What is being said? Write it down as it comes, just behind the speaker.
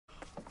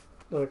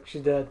Look,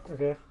 she's dead.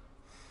 Okay.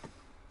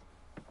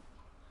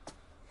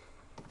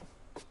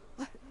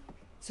 What?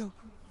 So,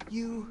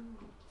 you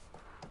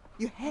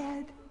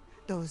had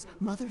those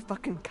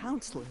motherfucking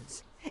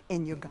counselors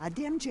in your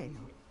goddamn jail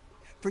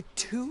for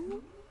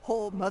 2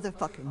 whole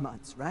motherfucking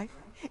months, right?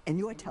 And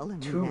you're telling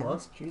me 2 now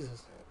months?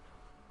 Jesus.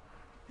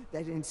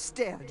 that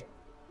instead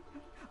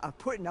of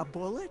putting a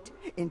bullet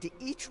into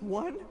each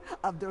one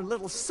of their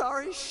little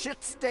sorry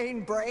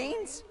shit-stained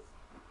brains,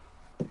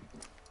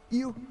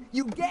 you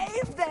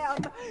gave them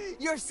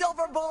your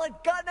silver bullet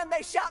gun and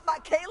they shot my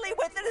Kaylee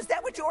with it? Is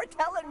that what you're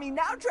telling me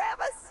now,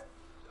 Travis?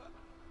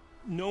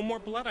 No more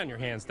blood on your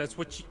hands. That's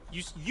what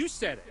you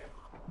said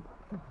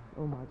it.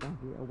 Oh my God,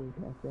 we are way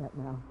past that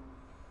now.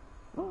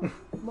 Oh,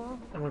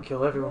 Mom, I'm gonna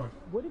kill everyone.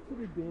 What if it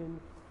had been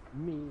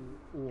me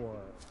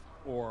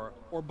or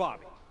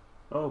Bobby?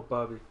 Oh,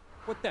 Bobby.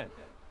 What then?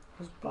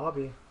 Who's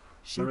Bobby?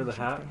 Remember the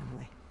hat?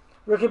 Family.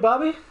 Ricky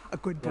Bobby? A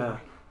good boy. Yeah,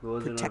 the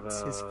legend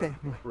Protects of, his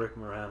family. Rick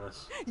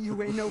Moranis.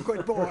 You ain't no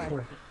good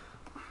boy.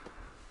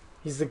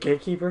 He's the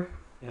gatekeeper?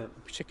 Yeah. I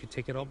wish I could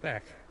take it all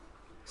back.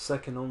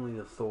 Second only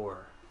to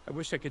Thor. I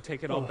wish I could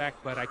take it all back,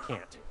 but I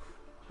can't.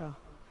 Well,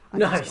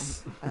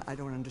 Nice. I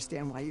don't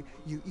understand why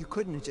you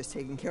couldn't have just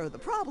taken care of the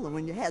problem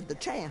when you had the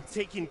chance.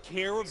 Taking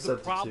care of the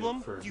Substitute problem?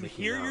 for Do you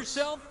Mickey hear Mouse.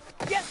 yourself?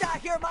 Yes, I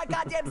hear my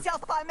goddamn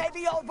self. I may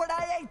be old, but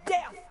I ain't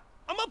deaf.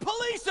 I'm a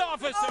police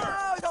officer!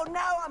 Oh, so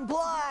now I'm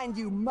blind,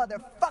 you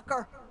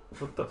motherfucker.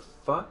 What the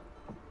fuck?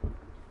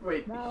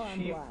 Wait, Now I'm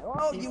she... blind.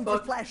 Oh, he you fucked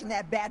just flashing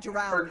that badge her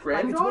around like it's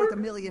granddaughter? worth $1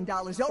 million. The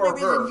only Or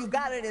her? reason you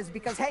got it is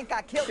because Hank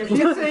got killed. If she's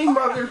saying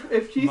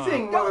if she's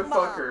saying Don't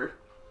motherfucker,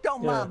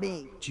 Don't Yeah. mob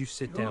me. Would you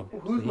sit down,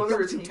 whose please? mother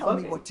Don't is you he tell me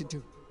fucking? what to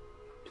do.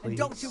 And Please.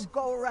 don't you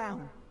go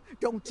around.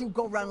 Don't you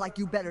go around like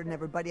you better than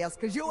everybody else,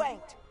 because you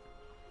ain't.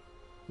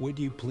 Would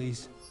you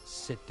please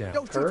sit down?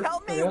 Don't Her? you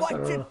tell I me guess, what I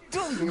don't to know.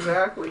 do, you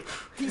Exactly.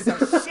 piece of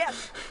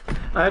shit.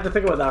 I had to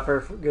think about that for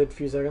a good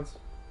few seconds.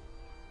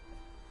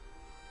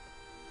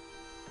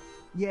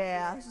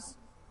 Yes.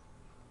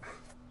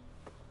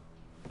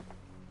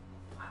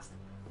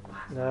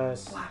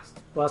 Nice.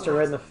 Blast. Blast her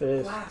right in the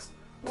face. Blast.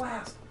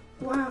 Blast.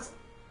 Blast.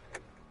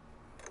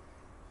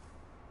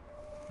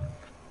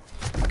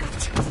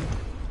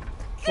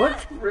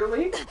 What?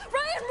 Really?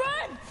 Ryan,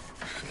 run!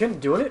 You couldn't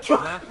do it?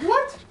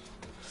 What?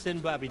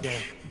 Send Bobby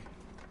down.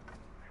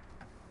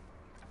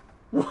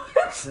 What?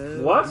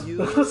 What?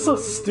 That was so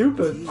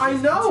stupid. I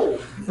know.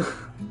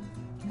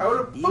 I would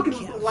have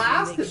fucking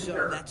blasted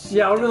her.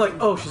 Yeah, I would have been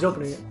like, oh, she's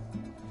opening it.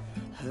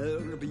 Her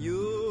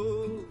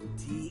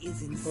beauty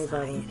is What was inside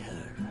happening?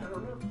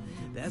 her.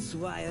 That's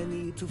why I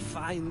need to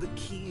find the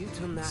key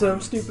tonight. Some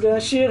stupid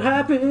ass shit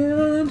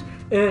happened,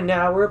 and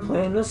now we're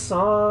playing a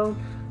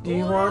song. Do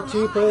you want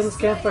to play this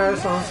campfire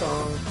song?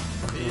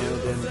 Yeah,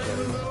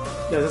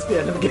 this is the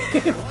end of the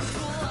game.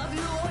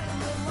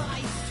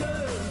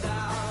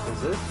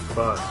 Is it?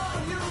 Fuck.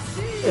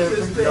 Is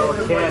this the No, end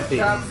it of can't like be.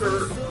 chapter,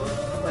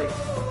 like,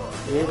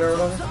 8 or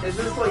whatever? is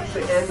this like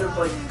the end of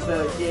like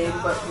the game,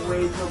 but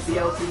wait until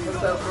DLC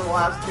comes out for the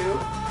last 2?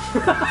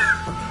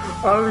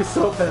 I would be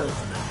so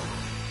pissed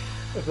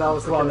if that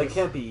was the Well, they case.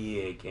 can't be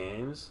EA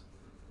games.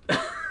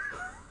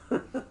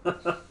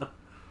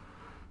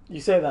 You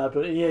say that,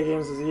 but EA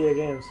Games is EA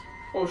Games.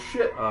 Oh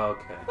shit.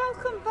 Okay.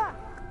 Welcome back.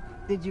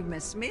 Did you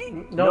miss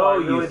me? No, I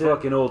you really did.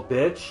 fucking old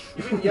bitch.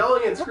 You've been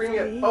yelling and screaming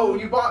at. Oh,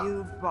 you bought.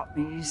 You've bought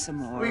me some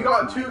more. We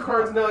got of 2 my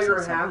cards now. You're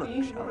Let's have a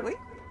happy. look, shall we?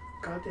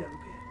 Goddamn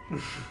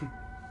bitch.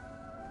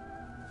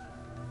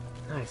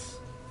 Nice.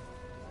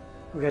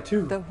 We got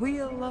 2. The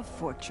Wheel of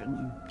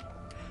Fortune.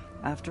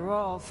 After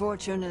all,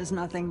 fortune is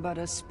nothing but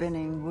a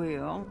spinning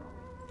wheel.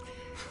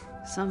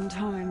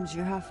 Sometimes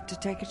you have to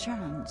take a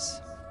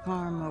chance.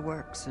 Karma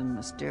works in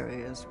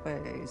mysterious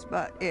ways,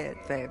 but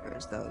it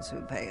favors those who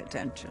pay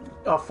attention.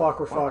 Oh fuck,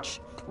 we're fucked.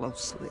 Watch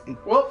closely.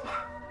 Well,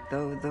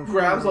 Though the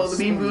grabs all the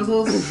bean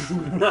boozles.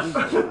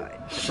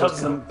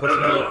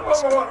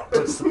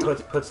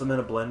 Puts them in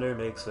a blender,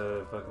 makes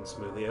a fucking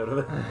smoothie out of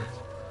it.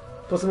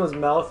 Puts him in his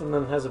mouth and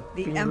then has a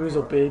The Bean Emperor.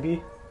 Boozled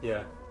baby.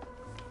 Yeah.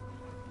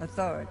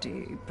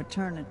 Authority,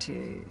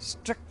 paternity,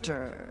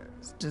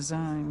 strictures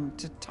designed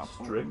to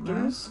topple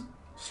Strictures?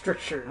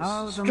 Strictures.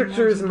 How the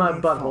Strictures in my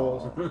mighty may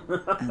butthole.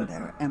 fall, and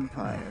their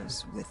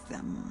empires with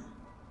them.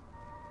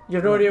 You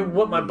have no idea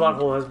what my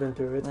butthole has been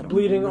through. It's Let 'em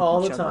bleeding rip all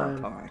the each other time.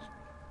 apart.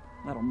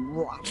 Let 'em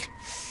rot.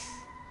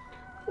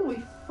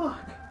 Holy fuck.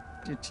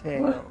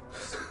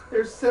 Details.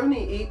 There's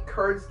 78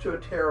 cards to a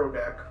tarot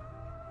deck.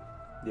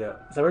 Yeah.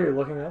 Is that what you're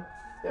looking at?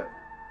 Yep.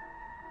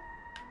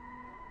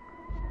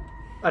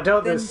 I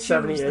doubt Then there's choose the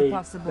 78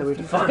 possible that we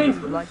can future find.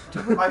 you'd like to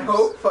I witness,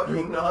 hope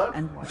fucking not.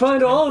 and watch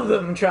Find all of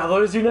carefully. them,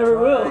 travelers. You never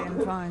Try will.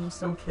 and find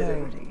some I'm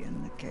kidding. clarity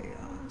in the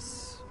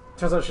chaos.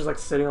 Turns out she's like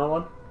sitting on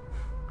one.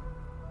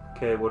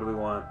 Okay, what do we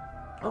want?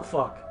 Oh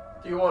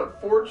fuck. Do you want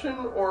fortune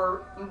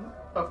or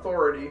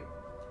authority?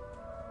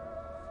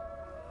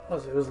 What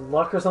was it? It was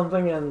luck or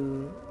something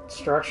and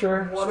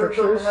structure? One of them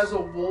Strictures? has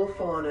a wolf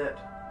on it.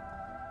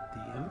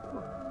 The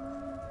Emperor.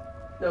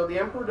 No, the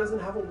Emperor doesn't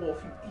have a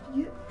wolf, you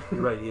idiot.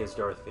 You're right, he is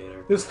Darth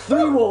Vader. There's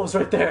 3 wolves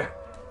right there.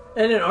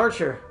 And an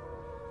archer.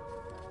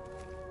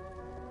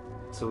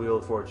 It's a Wheel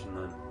of Fortune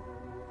then.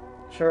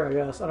 Sure, I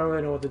guess. I don't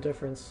really know what the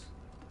difference.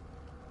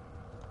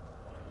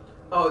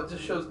 Oh, it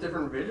just shows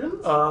different visions?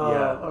 Oh,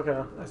 Yeah.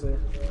 okay. I see.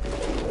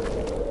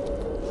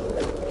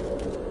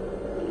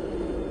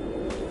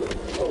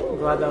 I'm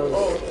glad that was...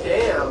 Oh,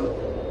 damn.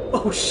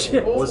 Oh,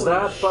 shit. Was Holy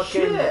that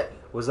fucking... shit.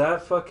 Was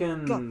that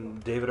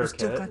fucking David We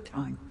still Arquette? got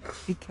time.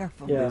 Be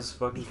careful. Yeah. His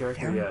fucking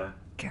character? Very Yeah.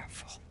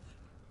 careful.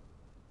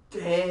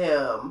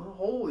 Damn.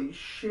 Holy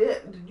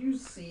shit. Did you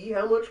see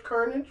how much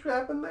carnage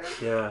happened there?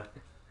 Yeah.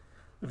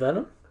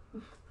 Venom?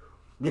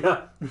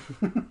 Yeah.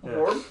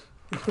 Morb?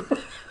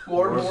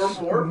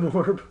 Morb.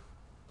 Morb.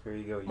 Here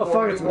you go. Oh,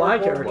 fuck, it's my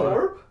character.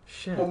 Morb?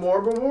 Shit.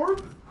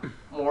 Morb?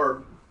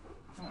 Morb.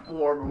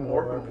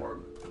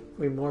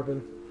 We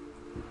morbin.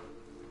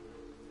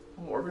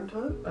 Morbin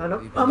time? I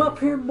know. I'm up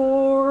here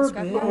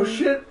morbin. Oh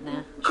shit.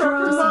 Nah.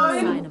 Chapter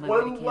Sign 9. of my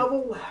One Medicare.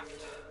 level left.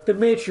 The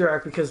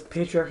matriarch, because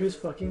patriarchy is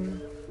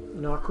fucking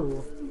not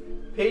cool.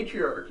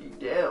 Patriarchy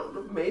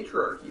down.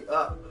 Matriarchy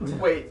up.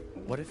 Wait.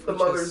 What if The we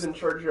mother's just, in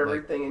charge of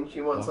everything and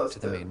she wants walk us to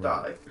the to main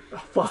die. road? Oh,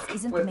 fuck.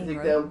 Isn't We the have to main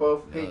take road? down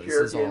both No, this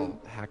is patriarchy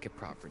all Hackett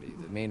property.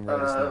 The main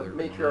road is and another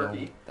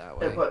matriarchy. that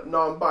way. And put Wait,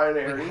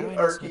 non-binary how do I know so much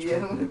archy about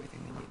in.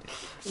 everything they needed?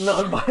 So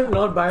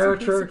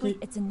Non-bioturkey. basically,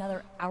 it's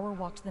another hour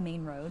walk to the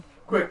main road.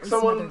 Quick, At least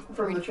someone another from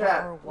 3 the to 4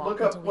 chat, hour walk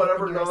look up until we hit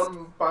the whatever nearest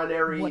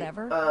non-binary.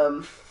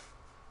 whatever.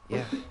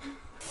 Yeah.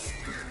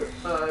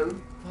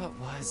 What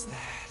was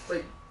that?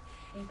 Like,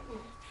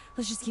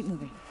 Let's just keep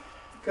moving.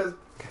 because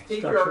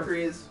Okay.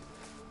 patriarchy is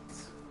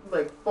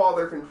like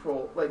father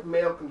control, like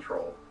male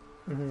control.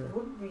 Mhm. It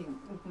would be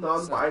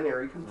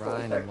non-binary control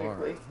Ryan and Laura,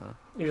 technically. huh?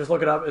 You just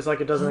look it up, it's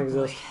like it doesn't Oh,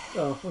 boy. exist.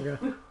 Oh,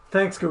 okay.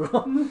 Thanks,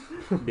 Google.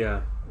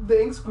 Yeah.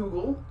 Thanks,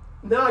 Google.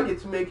 Now I get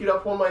to make it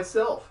up on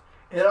myself,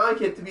 and I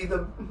get to be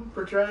the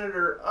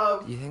progenitor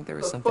of You think there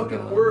was the something fucking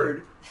going on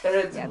word, and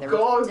it's Yeah, there was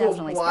goggle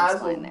definitely space line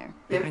blazzle there. there?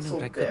 Yeah, I know, bixel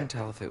but I couldn't dick.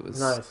 tell if it was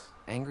Nice.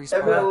 angry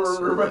Everyone sparks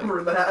will or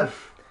remember that.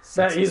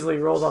 That easily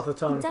rolls off the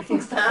tongue. Definitely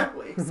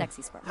Exactly.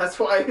 sexy spark. That's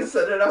why I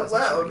said it out Doesn't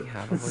she already loud.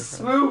 have a boyfriend?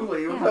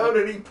 Smoothly, Yeah, without but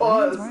any Ryan's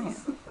pause. Ryan.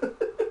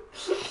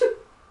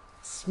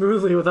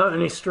 Smoothly without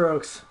any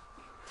strokes.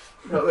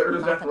 No, there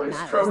was Not that it definitely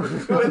matters.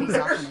 strokes going He's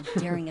off there. on a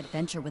daring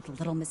adventure with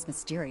Little Miss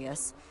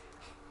Mysterious.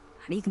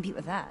 How do you compete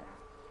with that?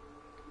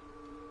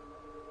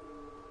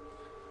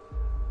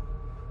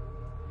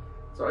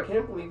 So I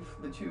can't believe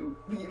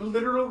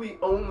literally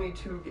only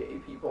 2 gay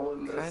people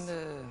in this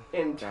Kinda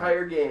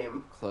entire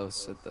game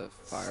close at the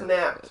fire.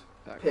 snapped pit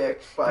back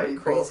picked by there. both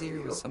of Crazy or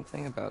you. was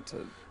something about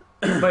to...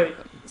 Wait,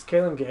 is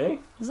Kaylin gay?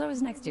 This is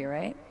always next year,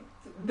 right?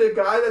 The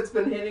guy that's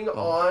been hitting Oh.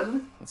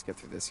 on Let's get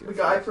through this the year.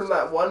 guy first. from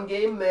that one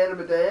game, Man of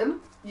Medan,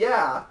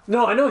 yeah.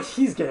 No, I know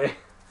he's gay.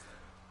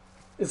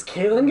 Is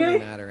Kaylin Doesn't gay?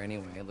 matter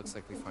anyway. It looks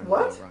like we finally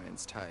What? know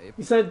Ryan's type.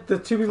 You said the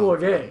two people are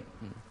gay.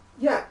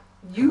 Yeah,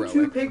 you two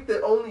Heroic. picked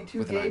the only 2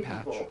 With an gay eye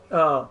patch. people.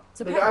 Oh.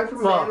 So The guy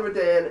from Well- Man of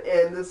Medan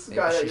and this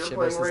Maybe guy that she you're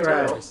shivers playing his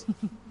right now. tires.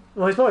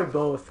 Well, he's probably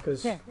both,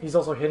 because Yeah. he's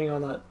also hitting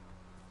on that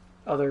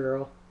other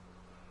girl.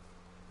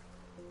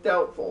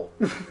 Doubtful.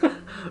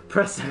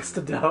 Press X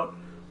to doubt.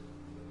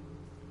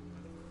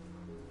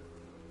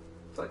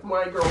 It's like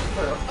my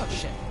girlfriend. Oh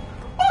shit.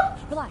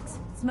 Relax.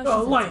 It's motion Oh,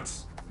 sensor.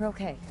 lights! We're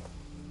okay.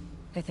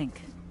 I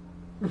think.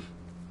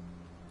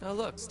 Oh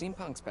look,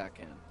 steampunk's back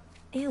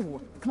in.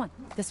 Ew. Come on,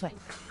 this way.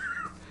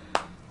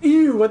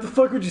 Ew, what the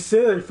fuck would you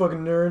say there, you fucking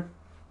nerd?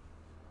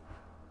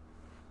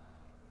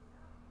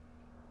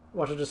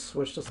 Watch it just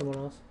switch to someone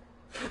else.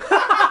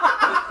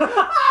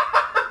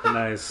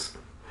 Nice.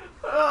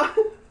 I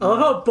love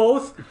how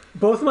both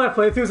of my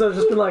playthroughs have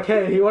just been like,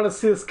 hey, you want to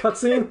see this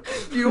cutscene?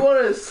 Do you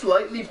want to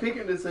slightly pick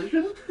a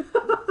decision?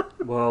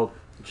 Well,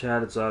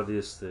 Chad, it's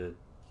obvious that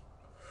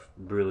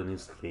Brilla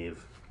needs to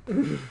leave.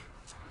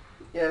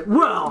 Yeah.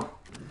 Well,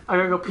 I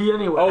gotta go pee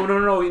anyway. Oh,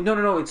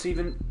 no. It's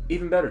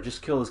even better.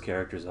 Just kill his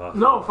characters off.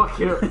 No, fuck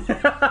you.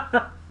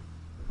 I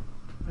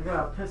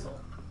got a pistol.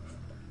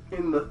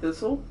 In the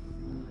thistle?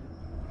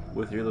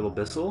 With your little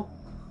whistle?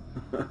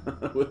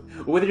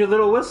 with your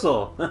little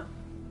whistle.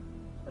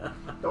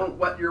 Don't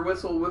wet your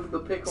whistle with the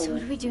pickle. So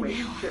what do we do Wait,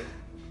 now? shit.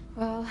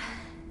 Well,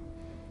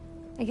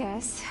 I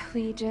guess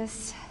we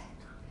just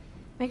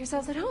make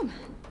ourselves at home.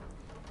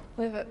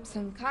 Whip up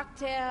some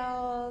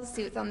cocktails,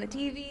 see what's on the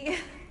TV.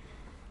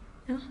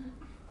 No?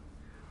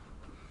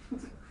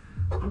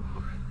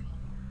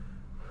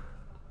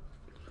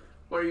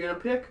 What are you gonna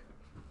pick?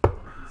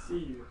 See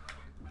you.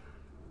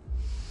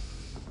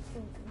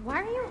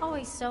 Why are you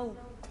always so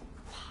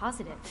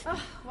positive?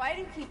 Why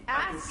do you keep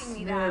asking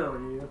me that? Smell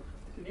you.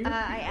 Did you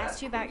I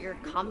asked you about your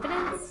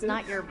confidence,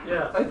 not your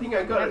Yeah, I think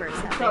I got whatever it.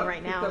 is Picked happening up-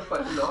 right picked now. up by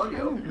an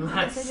audio.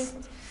 I just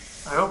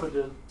I hope it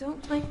did.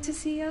 don't like to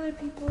see other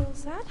people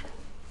sad.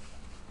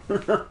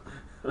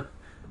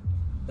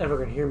 Never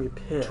gonna hear me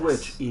piss.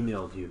 Twitch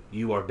emailed you.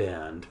 You are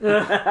banned.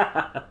 You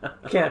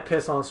can't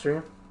piss on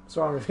stream. What's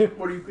wrong with you?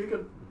 What are you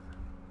picking?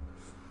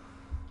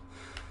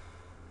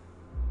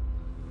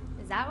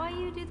 Is that why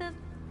you do the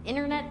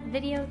internet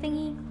video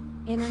thingy?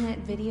 Internet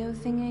video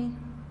thingy?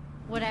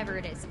 Whatever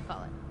it is you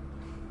call it.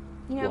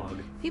 You know, Blog.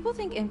 people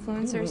think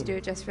influencers do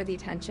it just for the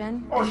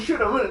attention. Oh shit,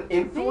 I'm an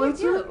influencer?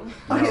 do.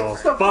 I No, get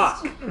stuff.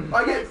 fuck.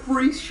 I get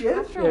free shit?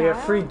 After Yeah, a you while,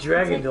 have free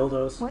dragon it's like,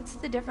 dildos. What's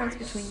the difference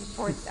between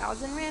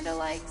 4,000 rando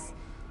likes?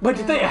 Wait,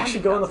 did and they actually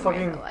go in the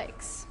 100,000 fucking rando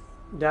likes?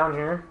 down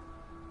here?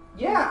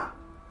 Yeah.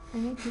 I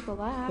make people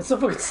laugh. That's so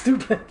fucking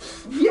stupid.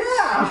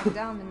 Yeah. They're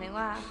dumb and they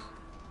laugh.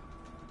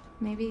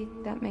 Maybe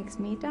that makes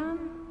me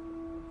dumb?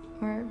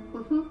 Or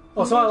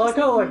Also, I like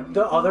how like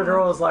the other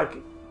girl is like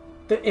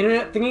the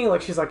internet thingy,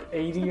 like she's like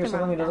 80 or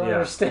something and doesn't Yeah.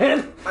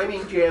 understand. I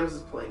mean, Jams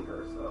is playing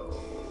her,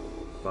 so.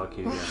 Fuck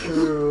you guys.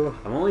 True.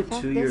 I'm only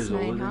Fuck 2 this years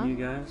night, older huh? than you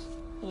guys.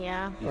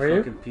 Yeah. You Are you?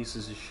 fucking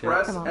pieces of shit.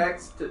 Press Come on.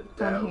 X to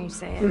I want to hear you down.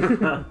 say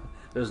it.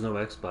 There's no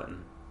X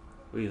button.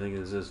 What do you think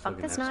is this Fuck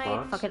fucking this Xbox?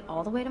 night. Fuck it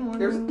all the way to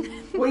There's. morning.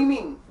 What do you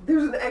mean?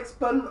 There's an X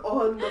button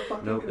on the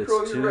fucking Nope,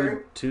 controller it's you're wearing?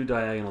 two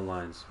diagonal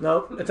lines.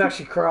 Nope, it's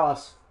actually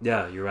cross.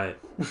 Yeah, you're right.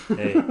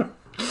 Hey.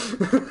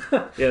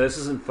 Yeah, this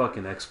isn't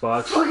fucking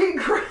Xbox. Fucking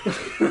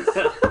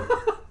crazy.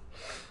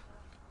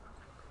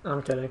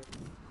 I'm kidding.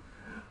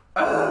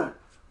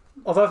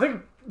 Although I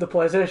think the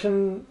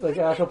PlayStation, like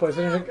actual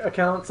PlayStation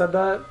account said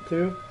that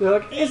too. They're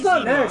like, it's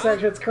not an X,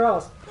 actually, it's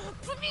cross.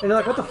 And you're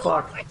like, what the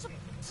fuck?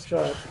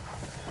 Shut up.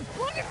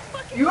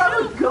 You have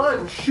a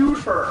gun. Shoot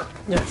her.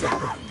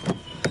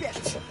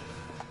 Yes.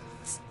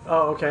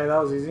 Oh, okay, that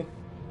was easy.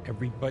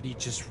 Everybody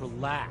just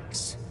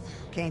relax.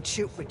 Can't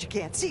shoot what you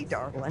can't see,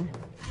 darling.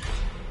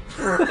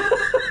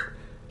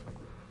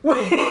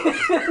 Wait.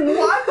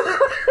 What?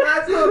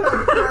 That's not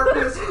how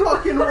darkness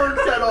fucking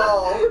works at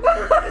all.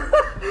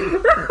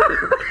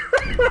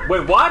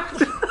 Wait, what?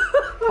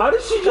 How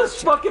did she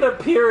just fucking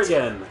appear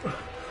again?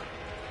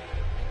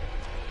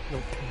 You'll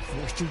pay for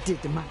what you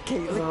did to my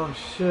Kaylee. Oh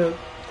shit.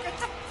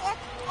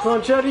 Come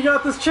on, Chad, you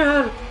got this,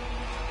 Chad.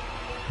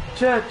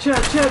 Chad,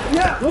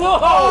 yeah. Whoa!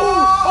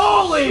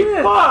 Holy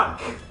shit.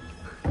 fuck!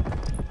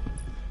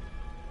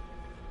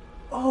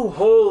 Oh,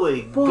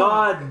 Holy fuck.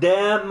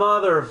 goddamn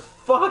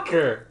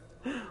motherfucker!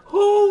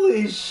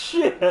 Holy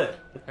shit!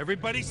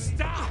 Everybody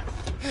stop!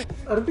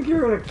 I don't think you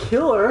were gonna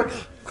kill her.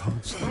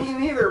 Me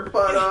neither,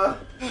 but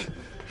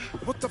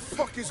What the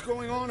fuck is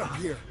going on up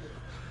here?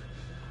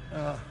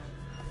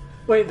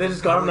 Wait, they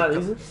just got him that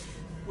easy?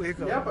 Wake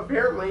up. yep,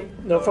 apparently.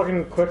 No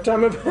fucking quick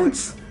time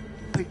events?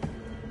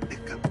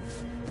 Wake up.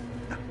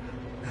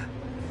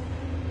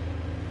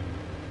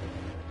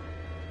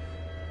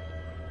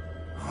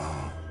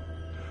 Oh.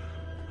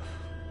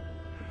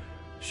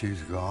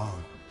 She's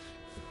gone.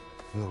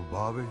 Little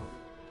Bobby.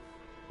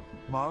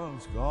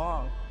 Mom's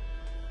gone.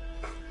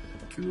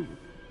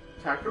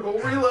 Tactical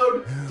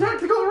reload.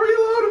 Tactical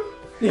reload.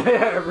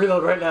 Yeah,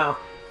 reload right now.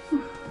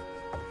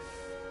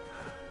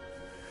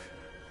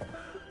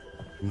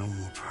 No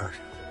more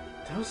pressure.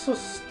 That was so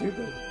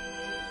stupid.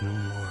 No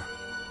more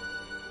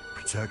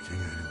protecting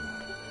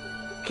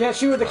anyone. Can't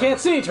shoot what they can't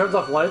see. Turns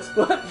off lights.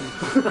 What?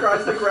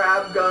 Tries to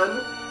grab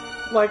gun.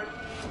 Like,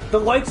 the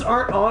lights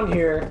aren't on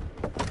here,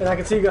 and I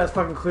can see you guys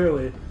fucking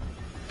clearly.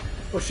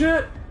 Oh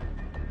shit!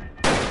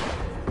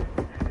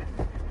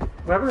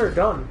 What happened to her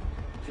gun?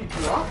 She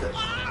dropped it.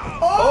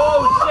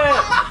 Oh shit!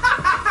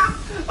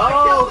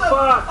 Oh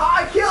fuck!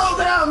 I killed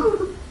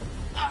him!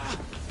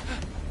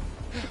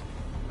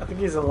 I think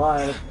he's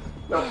alive.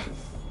 No.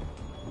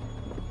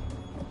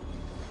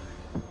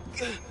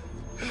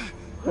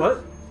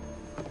 What?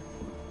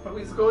 Oh,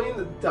 he's going in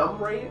the dumb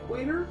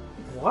waiter?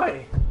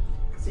 Why?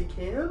 Because he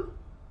can?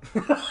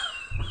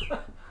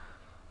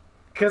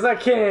 Cause I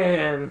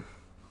can.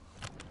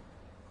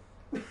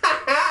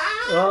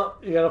 Well,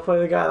 you gotta play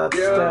the guy that's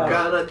You're stabbed.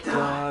 gonna die.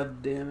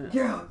 God damn it.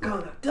 You're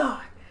gonna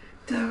die.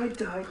 Die,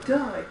 die,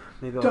 die.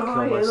 Maybe I'll Die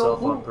kill in a myself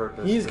hole. on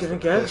purpose. He's gonna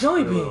get a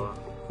jelly bean.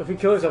 If you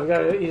kill yourself, you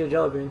gotta eat a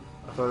jelly bean.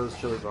 I thought it was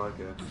chili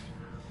vodka.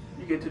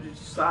 You get to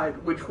decide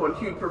which one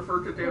you'd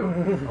prefer to do.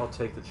 I'll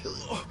take the chili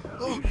vodka.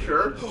 You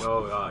sure?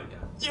 Oh,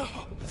 yeah.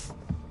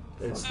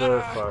 It's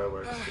the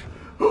fireworks.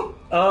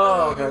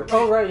 Oh, okay.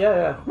 Oh, right,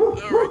 yeah.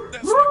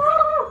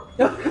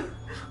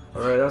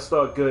 Alright, that's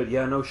not good.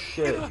 Yeah, no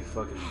shit, you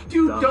fucking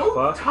Dude, dumb don't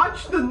fuck.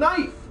 touch the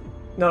knife!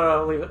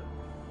 No, leave it.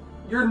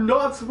 You're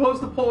not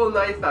supposed to pull a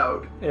knife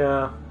out.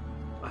 Yeah.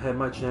 I had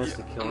my chance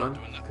to kill him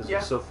because Yeah. it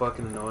was so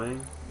fucking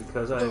annoying.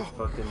 Because I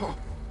fucking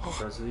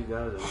trusted you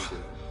guys, I didn't do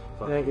it.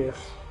 Fuck Thank you. guys.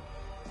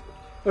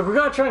 Look, we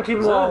gotta try and keep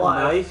Is them that all a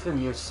alive. knife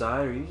in your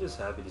side, or are you just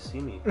happy to see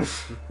me?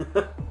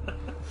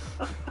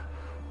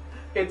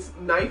 It's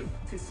knife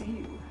to see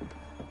you.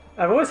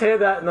 I've always hated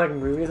that in like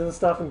movies and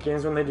stuff and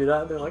games when they do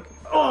that. They're like,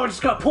 "Oh, I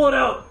just gotta pull it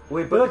out."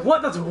 Wait, They're like,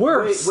 "What? That's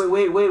worse."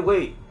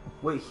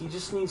 Wait, he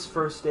just needs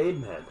first aid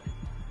med.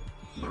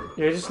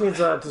 Yeah, he just needs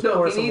to No,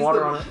 pour he some needs water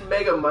the on it.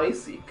 Mega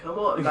Micey. Come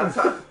on,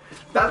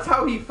 that's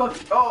how he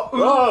fucking. Oh,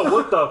 ooh. Oh,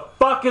 what the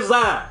fuck is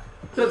that?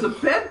 There's a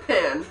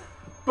bedpan,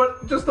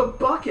 but just a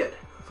bucket.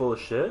 Full of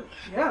shit?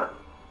 Yeah.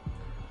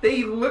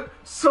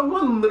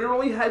 Someone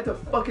literally had to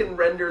fucking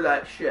render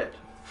that shit.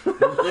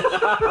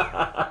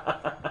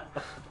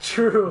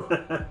 True.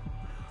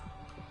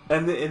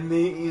 and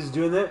he's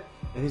doing that,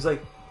 and he's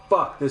like,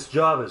 "Fuck, this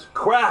job is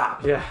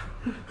crap." Yeah.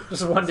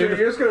 Just one So dude.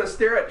 you're just gonna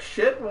stare at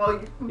shit while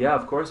you... Yeah,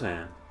 of course I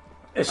am.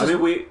 It's just,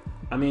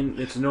 I mean,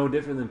 it's no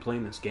different than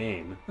playing this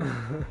game.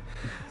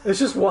 it's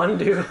just one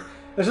dude.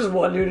 There's just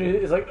one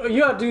dude who's like, oh,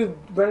 you gotta do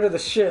render the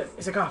shit.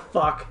 He's like, oh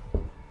fuck. He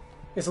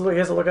has to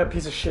look at a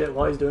piece of shit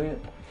while he's doing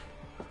it.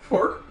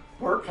 Fork.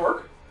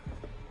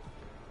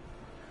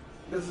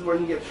 This is when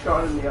he gets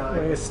shot in the eye.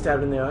 When he gets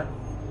stabbed in the eye.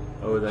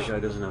 Oh, that guy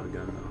doesn't have a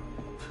gun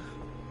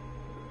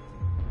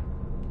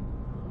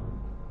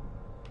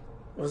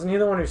though. Wasn't he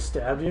the one who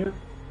stabbed you?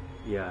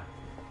 Yeah.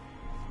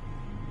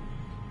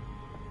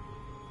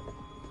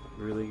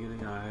 Really getting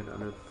hide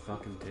under the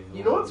fucking table.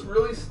 You know what's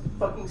really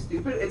fucking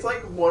stupid? It's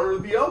like one or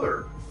the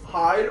other.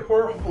 Hide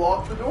or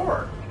block the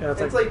door. Yeah,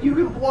 it's like you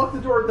can block the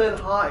door then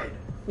hide.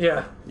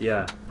 Yeah.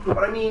 Yeah.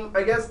 But I mean,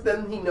 I guess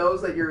then he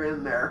knows that you're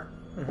in there.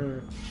 Mm-hmm.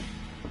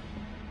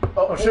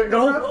 Oh shit!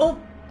 Go hold. Oh,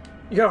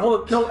 you gotta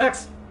hold it. No,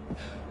 X.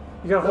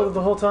 You gotta hold it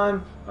the whole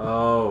time.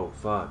 Oh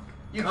fuck!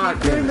 You keep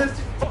doing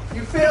this.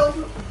 You failed.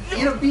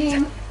 Eat a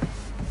bean.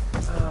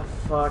 Oh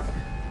fuck.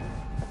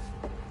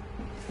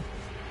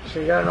 So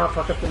you gotta not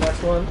fuck up the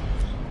next one.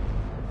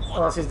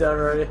 Unless he's dead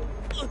already.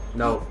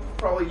 No.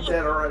 Probably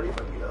dead already,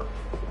 but you know.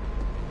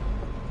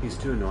 He's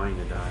too annoying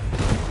to die.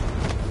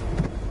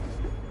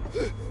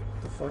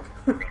 The fuck?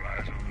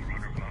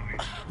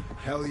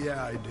 Hell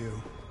yeah, I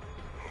do.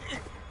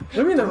 What do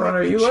you mean the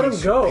runner? You let him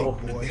go.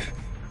 Boy.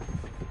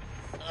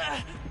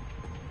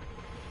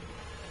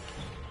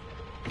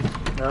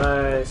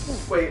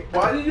 Nice. Wait,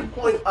 why did you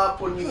point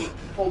up when you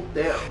pulled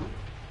down?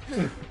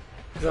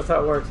 That's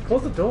how it works.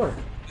 Close the door.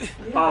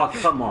 Oh,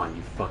 come on,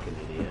 you fucking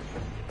idiot.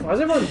 Why is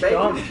everyone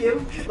dumb? Make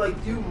him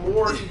do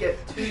more to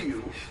get to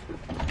you.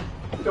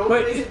 Don't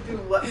make it do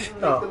less.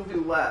 Make them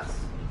do less.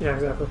 Yeah,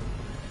 exactly.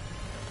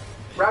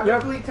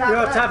 Rapidly tap it. You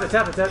gotta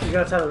tap it. You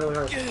gotta tap it really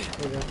hard. There you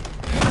go.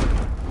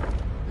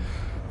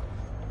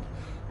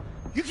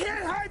 You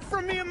can't hide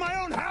from me in my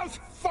own house,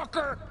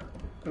 fucker!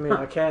 I mean,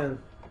 I can.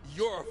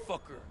 You're a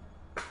fucker.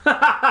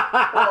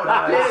 Oh,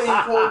 damn, you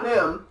told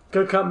him.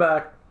 Good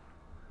comeback.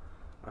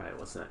 Alright,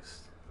 what's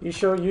next? You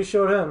showed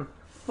him.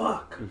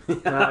 Fuck.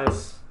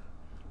 Nice.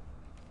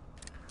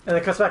 And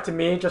it cuts back to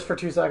me just for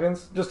 2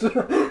 seconds. Just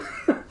to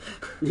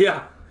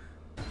yeah.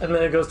 And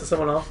then it goes to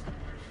someone else.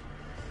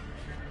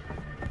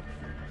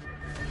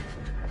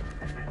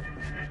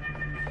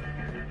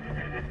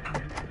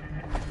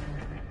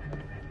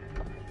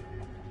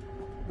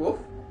 Woof.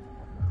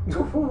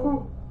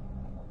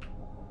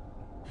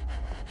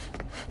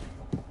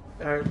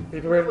 Alright, be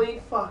prepared. Holy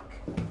fuck.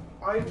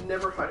 I've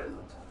never fighten it.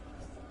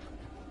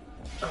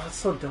 Oh, that's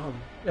so dumb.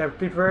 Yeah,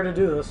 be prepared to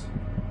do this.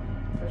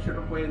 I should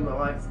have waited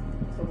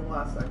until the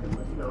last second,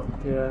 but you know.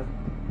 Yeah.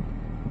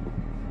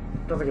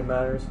 Don't think it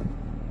matters.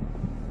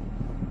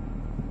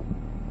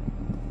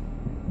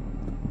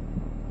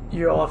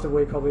 You all have to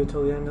wait probably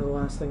until the end of the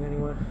last thing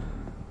anyway.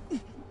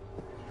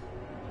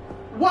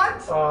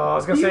 What? Oh, I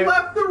was gonna say. He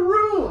left the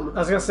room! I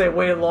was gonna say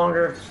wait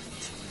longer.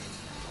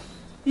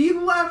 He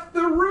left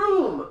the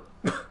room!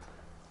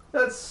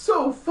 That's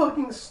so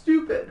fucking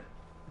stupid.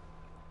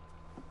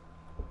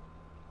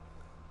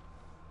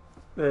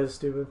 That is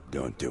stupid.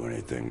 Don't do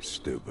anything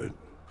stupid.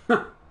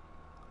 Wait,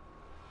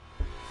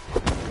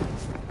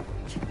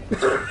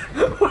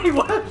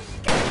 what?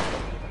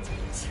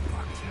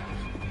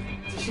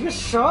 Did she get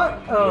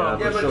shot? Oh,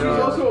 yeah, but she's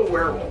also a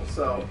werewolf,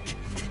 so.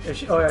 Is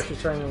she, oh yeah, she's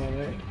trying to one,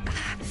 right?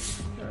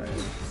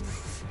 Alright.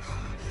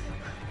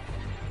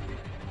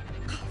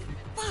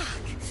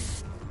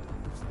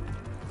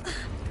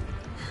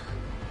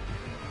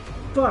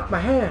 Fuck, my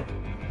hand!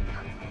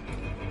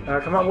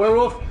 Alright, come on,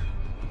 werewolf!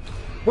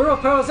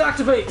 Werewolf powers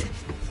activate!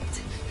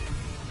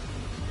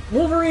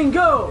 Wolverine,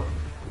 go!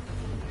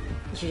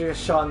 She gets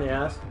shot in the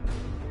ass.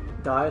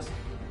 Dies.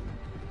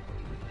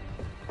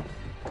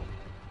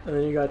 And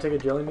then you gotta take a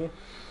jelly bean.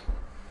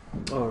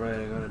 Alright,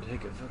 I gotta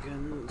take a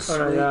fucking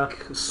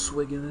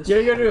swig of this. Yeah,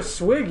 you gotta do a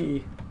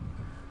swiggy.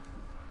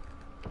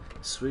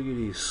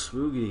 Swiggity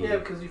swoogity. Yeah,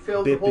 because you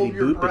failed to hold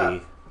your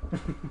breath.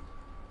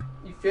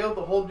 You failed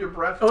to hold your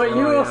breath. Oh wait,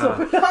 you also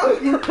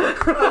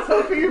That's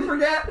something you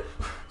forget.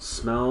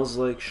 Smells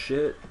like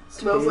shit.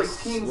 Smells like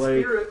Teen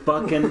Spirit.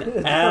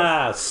 Fucking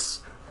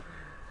ass.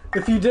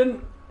 If you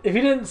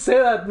didn't say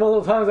that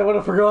multiple times, I would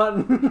have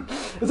forgotten.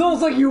 It's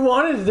almost like you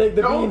wanted to take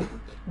the bean.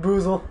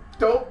 Boozle.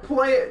 Don't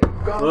play it.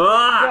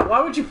 Yeah,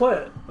 why would you play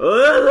it?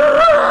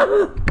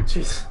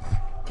 Jeez.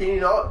 Can you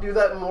not do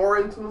that more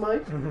into the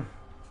mic?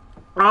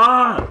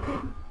 That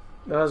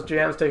was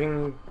Jam's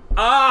taking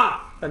a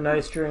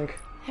nice drink.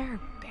 There are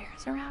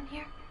bears around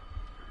here.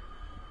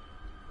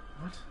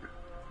 What?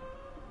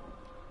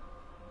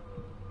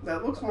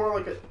 That looks more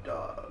like a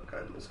dog.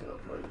 I'm just gonna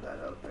put that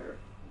out there.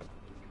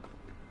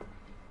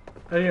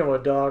 How do you know a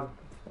dog?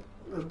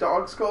 A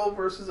dog skull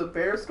versus a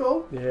bear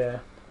skull? Yeah.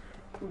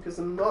 Because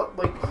I'm not,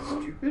 like,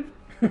 stupid.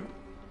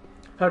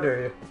 How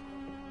dare you?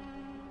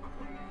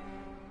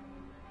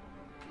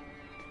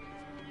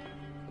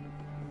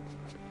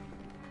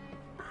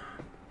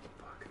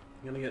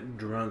 I'm gonna get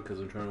drunk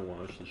because I'm trying to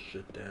wash this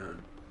shit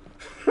down.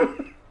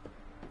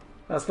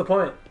 That's the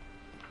point.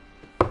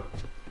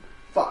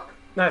 Fuck.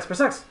 Nice, press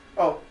X.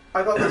 Oh,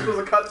 I thought this was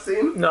a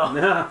cutscene. No.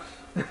 Yeah.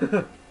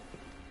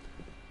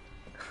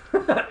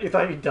 You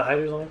thought you died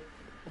or something?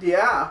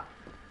 Yeah.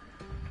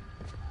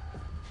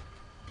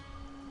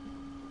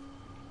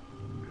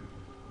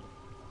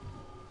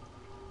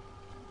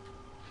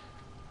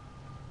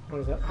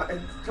 What is that?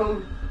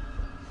 Tone.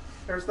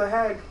 There's the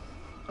hag.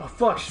 Oh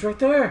fuck, she's right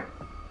there!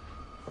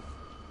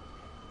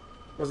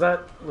 Was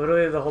that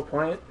literally the whole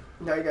point?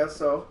 Yeah, I guess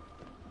so.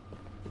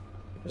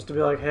 Just to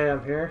be like, hey,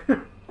 I'm here?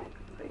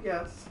 I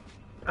guess.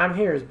 I'm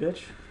here,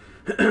 bitch.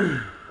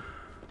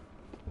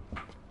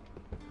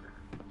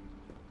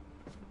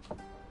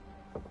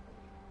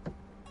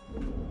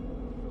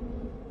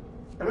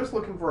 I'm just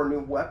looking for a new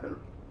weapon.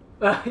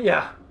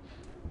 Yeah.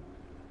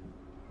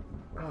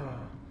 I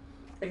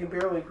can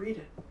barely read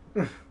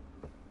it.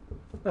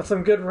 That's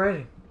some good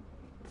writing.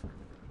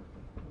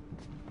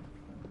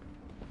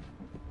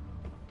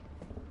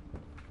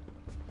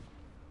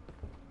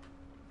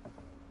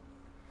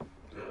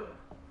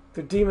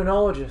 The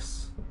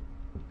demonologists.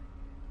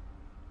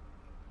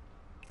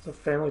 It's a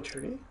family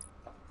tree.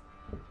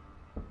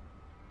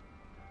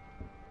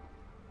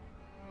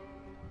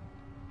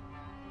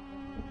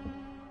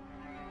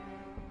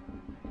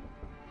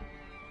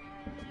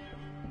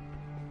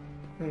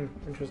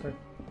 Interesting.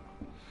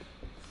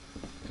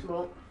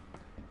 Well,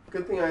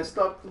 good thing I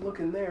stopped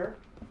looking there.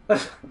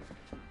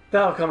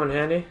 That'll come in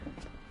handy.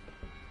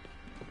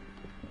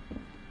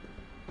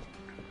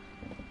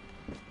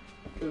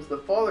 Because the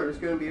father is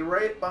going to be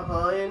right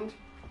behind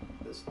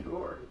this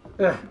door.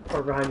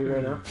 Or behind you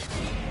right now.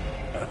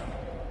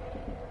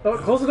 Oh,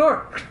 close the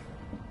door!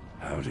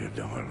 Howdy,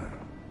 darling.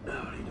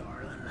 Howdy,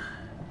 darling.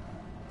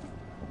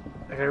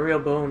 I got a real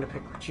bone to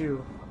pick with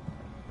you.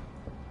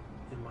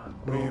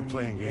 We ain't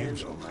playing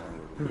games all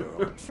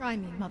night. Try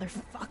me,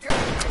 motherfucker.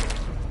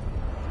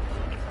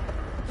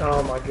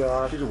 Oh my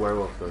god. She's a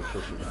werewolf though,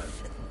 she'll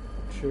survive.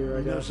 Sure, I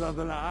You know guess.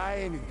 something?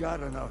 I ain't got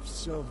enough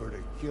silver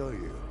to kill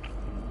you,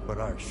 but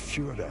I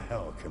sure to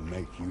hell can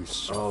make you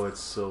suffer. Oh,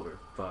 it's silver.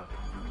 Fuck.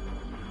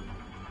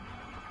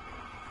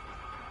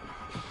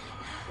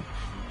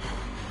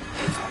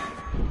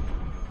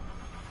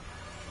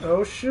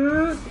 Oh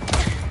shit!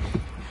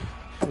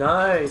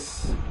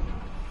 Nice!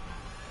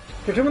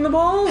 Kick him in the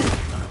balls!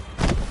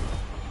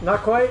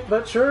 Not quite,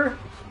 but sure.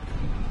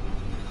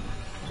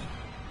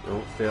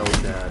 Don't fail,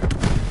 Dad.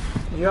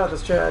 You got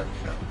this, Chad.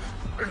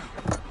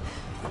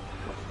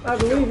 I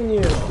believe in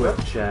you. Quit,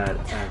 Chad.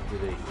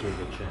 Activate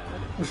Giga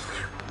Chad.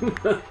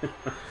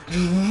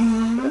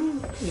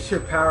 You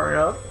should power it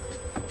up.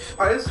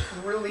 I just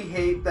really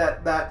hate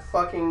that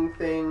fucking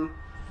thing,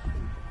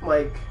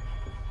 like,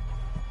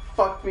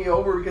 fucked me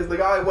over because the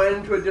guy went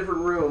into a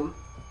different room.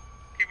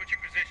 Okay, what's your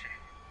position?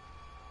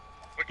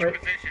 What's your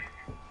position?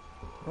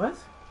 What?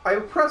 I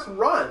pressed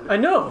run. I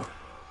know!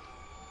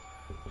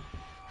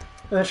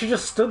 And then she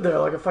just stood there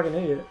like a fucking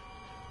idiot.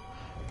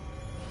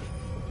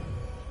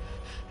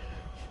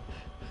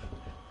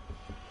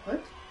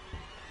 What?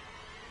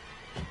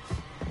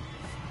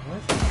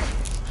 What?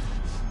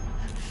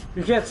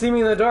 You can't see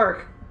me in the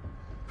dark.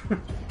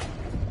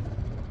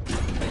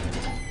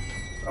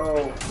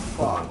 Oh,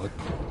 fuck.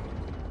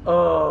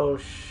 Oh,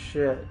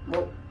 shit.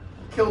 Well,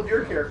 killed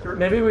your character.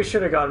 Maybe we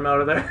should have got him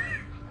out of there.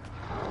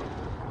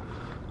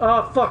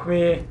 Oh, fuck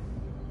me.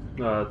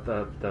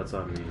 That's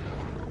on me.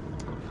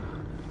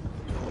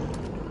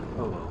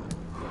 Oh well.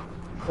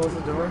 Close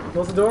the door.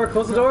 Close the door.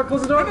 Close the door.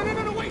 Close the door.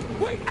 No, wait!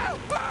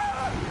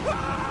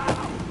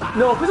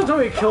 No, please don't tell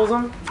me he kills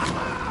him.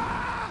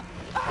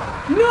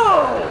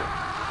 No!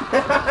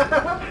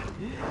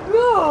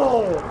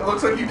 No! It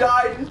looks like you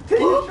died. Take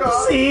a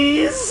shot.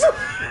 Oopsies!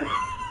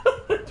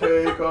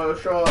 Take a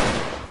shot.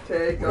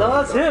 Take a No,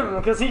 that's shot. him,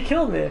 because he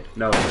killed me.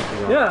 No,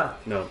 you're wrong. Yeah.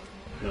 No.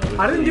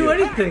 I didn't do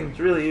anything. It's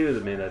really you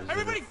that made that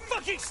decision. Everybody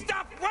fucking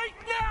stop right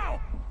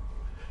now!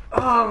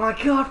 Oh my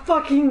god,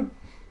 fucking...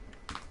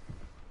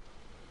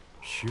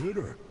 Shoot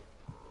her.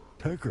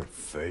 Take her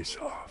face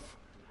off.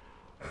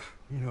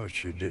 You know what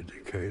she did to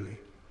Kaylee?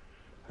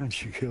 And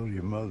she killed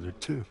your mother,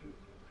 too.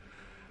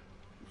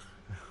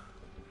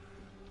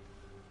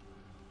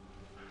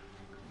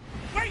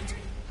 Wait!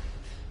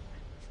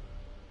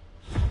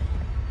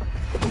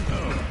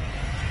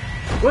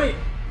 Wait!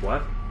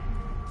 What?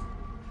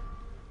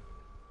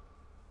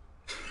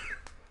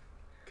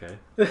 Okay.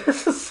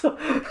 This is so...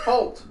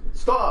 Halt.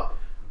 Stop.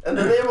 In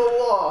the name of the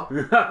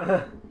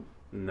law.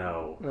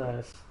 No.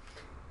 Nice.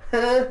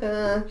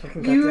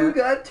 You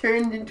got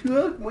turned into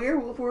a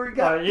werewolf or a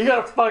guy. You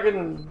gotta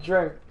fucking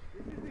drink.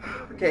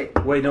 Okay.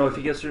 Wait, no. If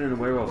he gets turned into a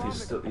werewolf,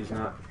 he's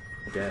not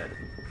dead.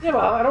 Yeah,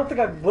 but I don't think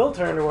I will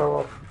turn into a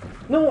werewolf.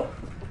 No,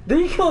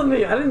 they killed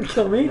me. I didn't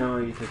kill me. No,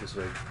 you take this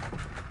way.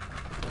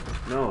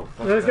 No.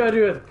 I just gotta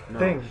do a No.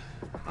 thing.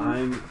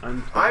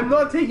 I'm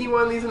not taking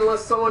one of these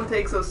unless someone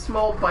takes a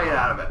small bite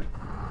out of it.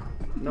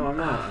 No, I'm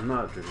not. I'm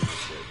not drinking this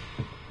shit.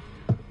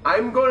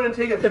 I'm going to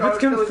take a If shot.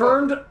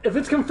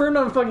 it's confirmed,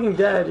 I'm fucking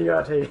dead. You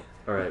gotta take it.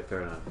 All right,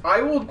 fair enough.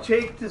 I will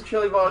take this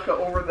chili vodka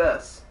over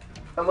this,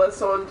 unless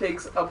someone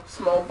takes a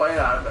small bite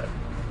out of it.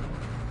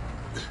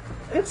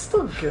 It's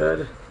still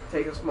good.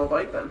 Take a small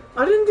bite then.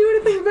 I didn't do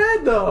anything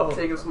bad though.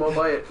 Take a small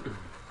bite.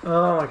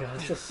 Oh my god,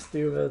 it's just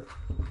stupid.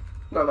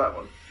 Not that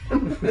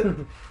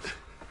one.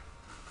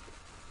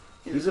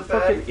 He's a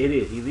fucking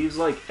idiot. He leaves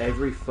like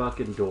every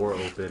fucking door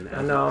open.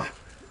 I know.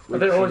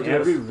 Like, in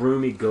every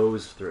room he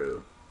goes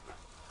through.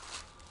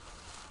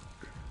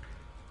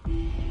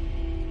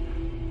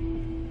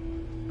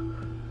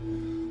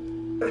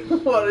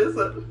 What is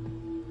it?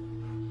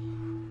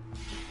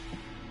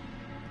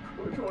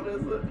 Which one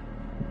is it?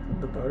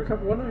 The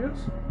buttercup one, I guess?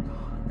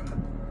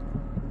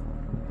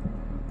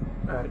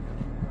 Alright.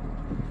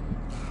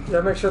 You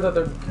gotta make sure that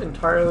they're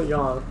entirely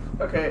gone.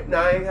 Okay,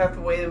 now I have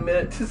to wait a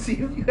minute to see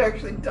if you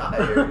actually die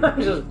or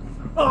just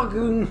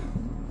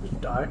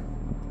die.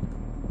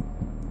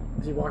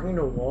 Is he walking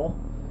into a wall?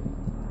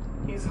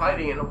 He's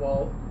hiding in a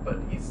wall, but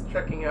he's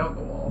checking out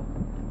the wall.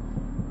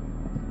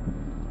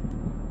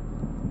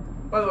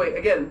 By the way,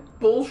 again,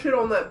 bullshit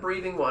on that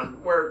breathing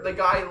one, where the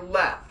guy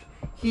left.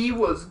 He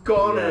was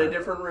gone in a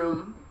different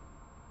room.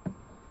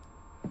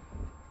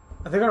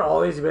 I think on all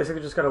these, you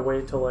basically just gotta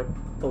wait till like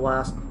the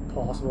last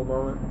possible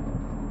moment.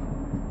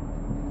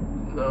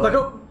 No. Let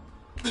go.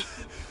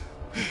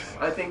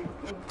 I think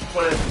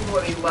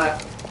when he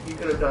left, you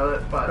could have done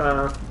it, but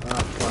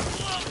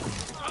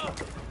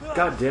fuck.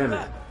 God damn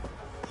it.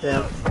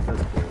 Yeah.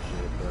 That's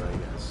bullshit, but I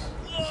guess.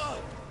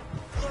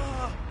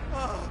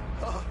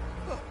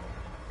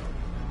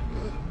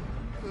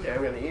 Yeah,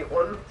 I'm gonna eat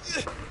one.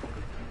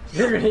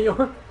 You're gonna eat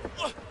one?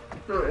 I'm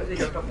gonna take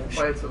a couple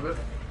bites of it.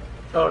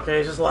 Okay,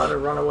 he's just allowed to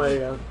run away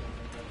again.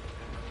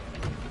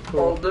 Cool.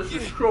 Oh, this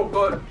is so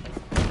good.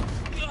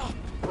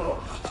 Oh.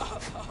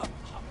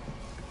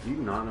 Do you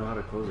not know how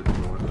to close a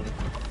door,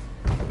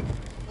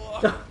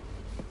 though?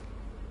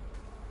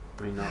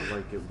 I mean, not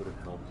like it would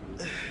have helped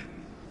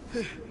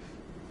you.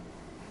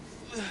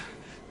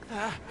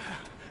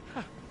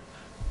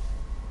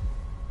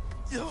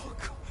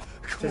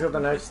 Take out the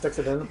knife, sticks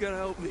it in. You gotta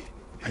help me.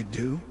 I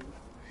do?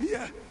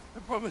 Yeah, I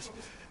promise.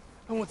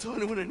 I won't tell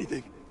anyone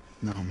anything.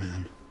 No,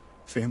 man.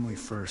 Family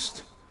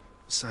first.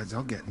 Besides,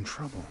 I'll get in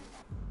trouble.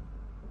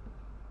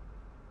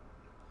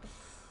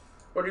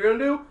 What are you gonna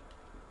do?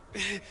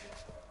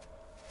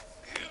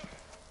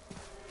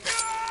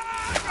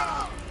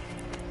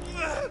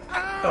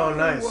 Oh,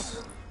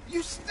 nice.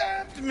 You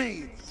stabbed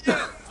me!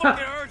 Yeah, it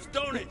fucking hurts,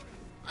 don't it?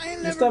 I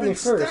ain't never stabbed been me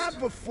first. stabbed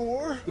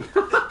before.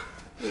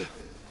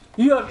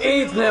 You have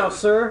AIDS now,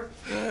 sir.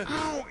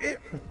 Ow, it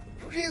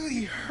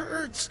really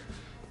hurts.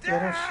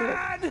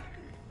 Dad!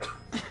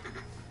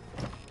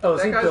 Oh,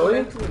 is That he guy's Billy?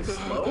 mentally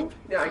slow?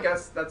 Yeah, I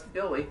guess that's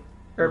Billy.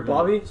 Or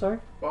Bobby, sorry?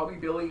 Bobby,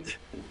 Billy,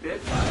 bitch.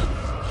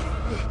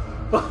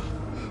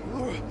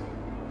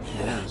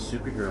 Yeah,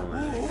 Supergirl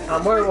now.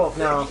 I'm werewolf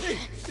now.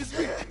 It's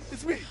me.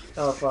 It's me.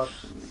 Oh, fuck.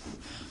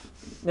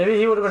 Maybe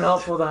he would have been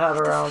helpful to have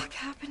around. What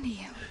happened to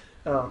you?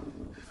 Oh.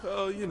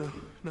 Oh, you know,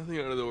 nothing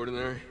out of the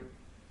ordinary.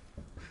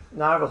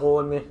 Now I have a hole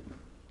in me.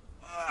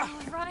 Oh,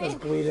 It's Ryan.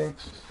 bleeding.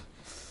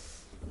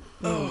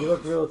 You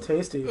look real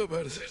tasty. How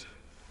bad is it?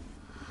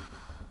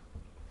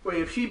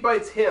 Wait, if she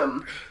bites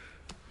him,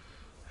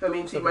 that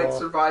means he The might ball.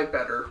 survive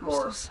better,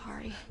 more. I'm so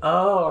sorry.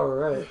 Oh,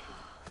 right.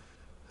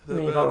 You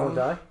mean you probably won't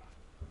die?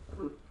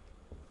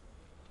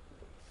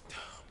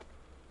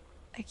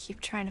 I keep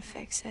trying to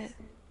fix it.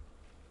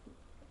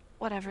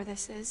 Whatever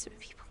this is,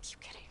 people keep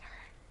getting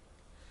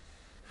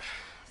hurt.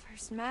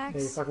 First Max.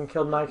 Yeah, you fucking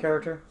killed my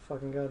character.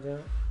 Fucking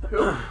goddamn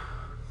Who?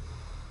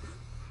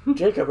 it.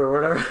 Jacob or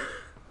whatever.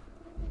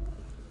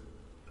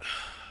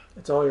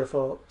 It's all your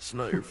fault. It's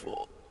not your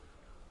fault.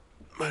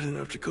 I didn't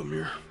have to come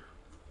here.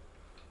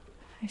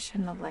 I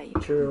shouldn't have let you.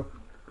 True.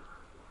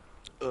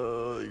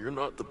 You're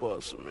not the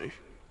boss of me.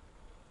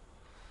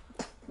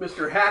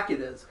 Mr. Hackett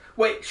is.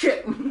 Wait,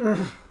 shit!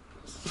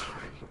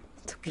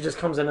 He just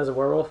comes in as a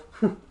werewolf.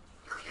 Time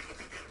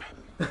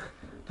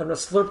to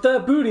slurp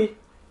that booty.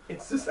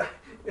 It's just,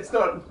 it's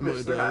not My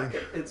Mr. darling.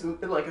 Hackett. It's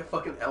like a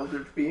fucking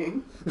eldritch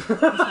being. He's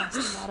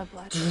lost a lot of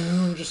blood.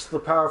 Just the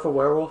powerful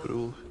werewolf.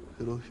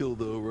 It'll heal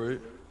though,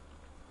 right?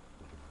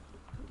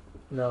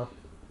 No.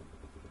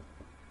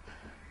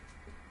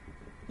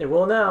 It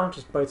will now.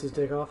 Just bites his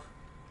dick off.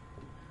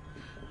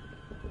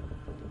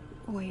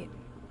 Wait.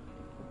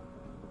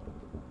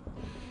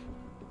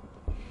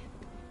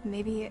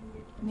 Maybe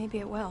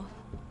it will.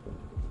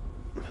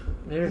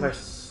 Maybe if I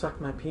suck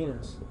my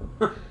penis.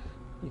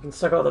 You can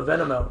suck all the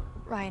venom out.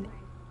 Ryan,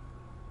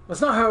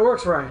 That's not how it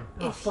works, Ryan.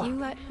 Oh, if fuck. you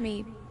let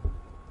me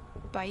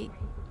bite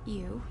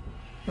you...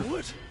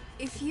 What?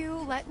 If you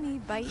let me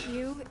bite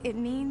you, it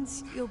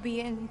means you'll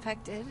be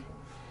infected.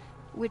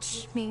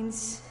 Which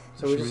means...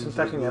 So we're just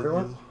infecting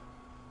everyone?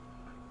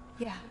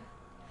 Yeah.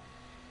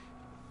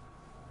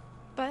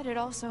 But it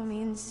also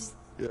means...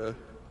 Yeah,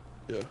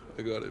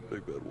 I got it,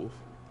 Big Bad Wolf.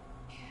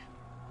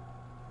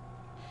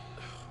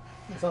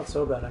 It's not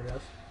so bad, I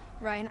guess.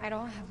 Ryan, I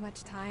don't have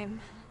much time.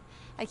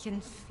 I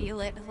can feel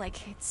it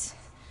like it's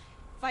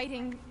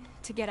fighting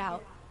to get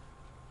out.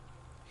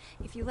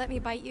 If you let me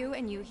bite you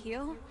and you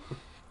heal,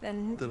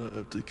 then... Then I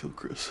have to kill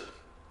Chris.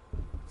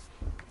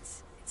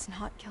 It's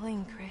not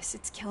killing Chris,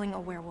 it's killing a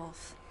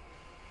werewolf.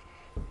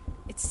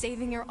 It's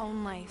saving your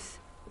own life.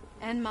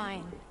 And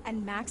mine.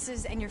 And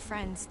Max's and your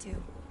friends, too.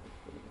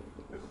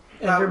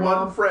 That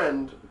one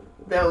friend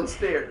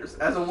downstairs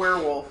as a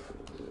werewolf.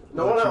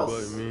 No one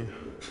else. Me.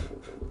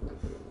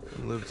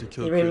 Live to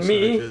kill you mean Chris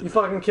me? Hackett. You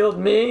fucking killed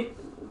me?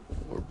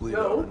 Or bleed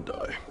out and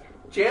die.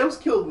 Jams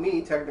killed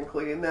me,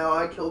 technically, and now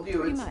I killed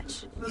you. Pretty It's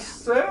much. the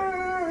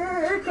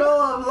circle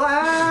of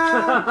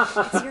life.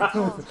 It's your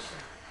call.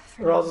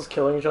 We're all just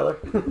killing each other.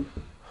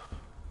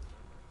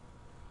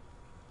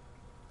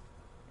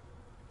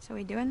 So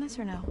we doing this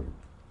or no?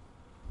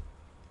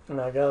 And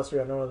I guess we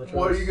have no other choice.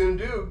 What are you gonna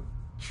do?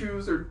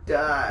 Choose or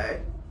die?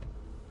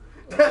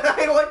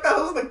 I like that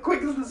was the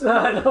quickest decision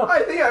I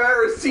think I've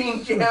ever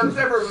seen Jams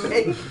ever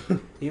make.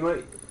 He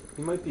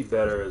might be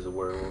better as a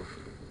werewolf.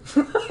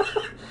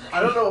 I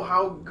don't know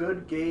how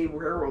good gay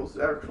werewolves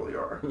actually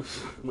are.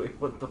 Wait,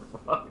 what the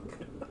fuck?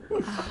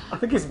 I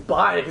think he's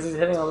bi because he's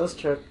hitting on this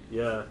chick.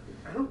 Yeah.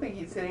 I don't think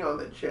he's hitting on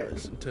the chick.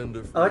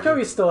 I like how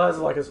he still has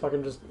like his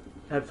fucking just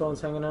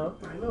headphones hanging out.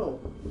 I know.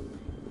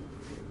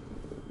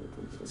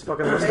 He's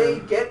fucking A,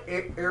 listening. get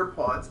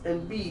AirPods,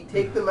 and B,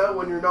 take them out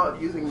when you're not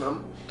using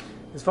them.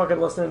 He's fucking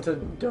listening to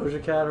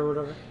Doja Cat or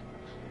whatever.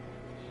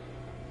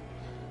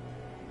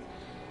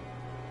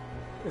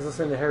 He's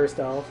listening to Harry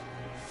Styles.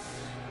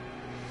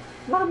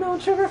 Watermelon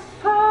sugar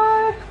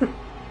pie!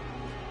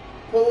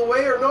 Pull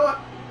away or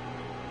not?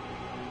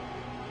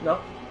 No.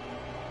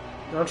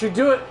 Don't you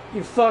do it,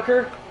 you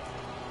fucker!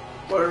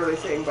 What are they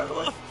saying, by the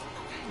way?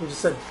 You just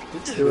said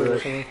do it or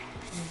something.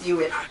 Do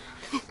it.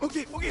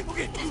 Okay.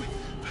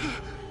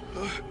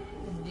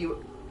 Do it.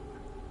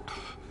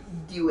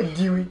 Do it.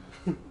 Do it.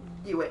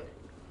 Do it.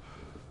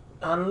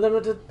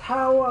 Unlimited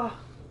power.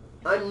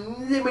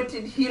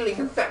 Unlimited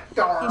healing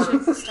factor.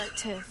 You should start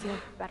to feel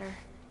better.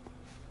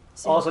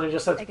 Soon, Also, he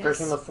just starts I guess.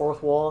 breaking the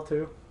fourth wall,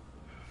 too.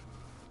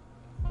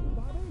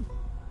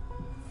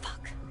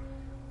 Fuck.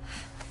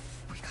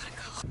 We gotta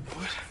go.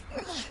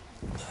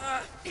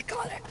 We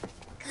got it.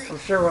 I'm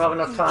sure we'll have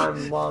enough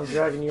time while I'm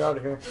dragging you out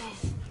of here.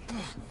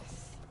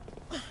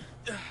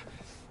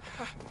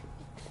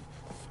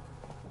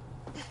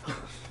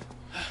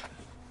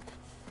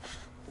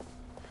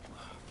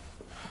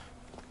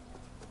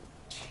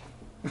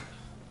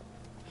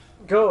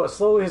 Go as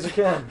slowly as you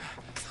can.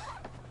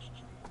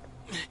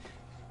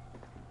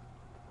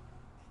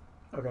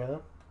 Okay then.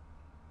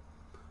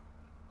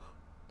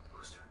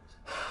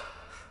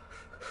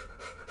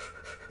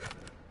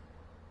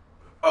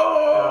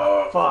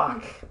 Oh!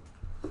 Fuck.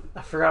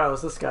 I forgot I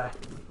was this guy.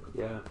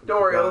 Yeah.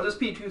 Don't worry, it'll just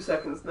be 2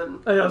 seconds then.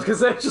 I know, I was gonna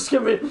say, just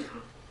give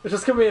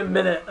me a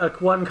minute,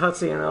 one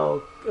cutscene, and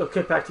I'll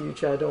kick back to you,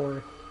 Chad. Don't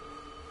worry.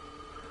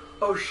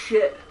 Oh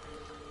shit.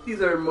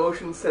 These are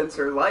motion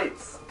sensor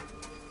lights.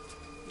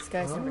 These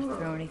guys never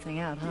throw anything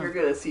out, huh? You're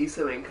gonna see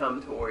something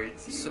come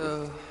towards you.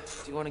 So,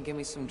 do you want to give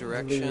me some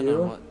direction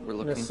You? on what we're In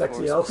looking a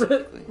sexy for outfit?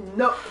 specifically?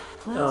 No.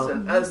 Oh.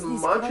 Listen, as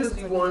These much clothes as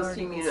you look want to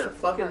already see me in a considered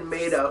fucking parts.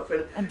 maid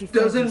outfit, Empty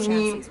doesn't Frankie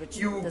mean chances, which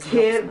you doesn't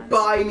can't help so much.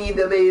 buy me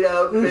the maid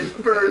outfit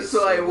first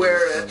so I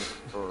wear it.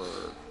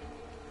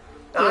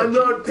 I'm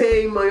not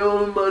paying my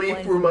own money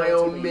for my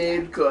own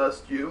maid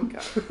costume.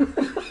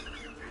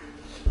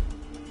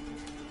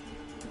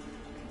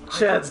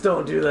 Chads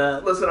don't do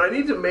that. Listen, I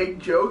need to make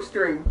jokes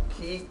during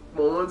key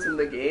moments in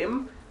the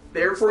game,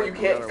 therefore you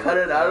can't cut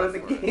it out of the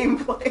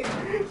gameplay.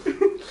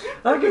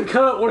 I can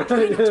cut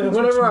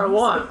whatever I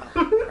want.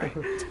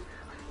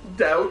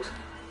 Doubt.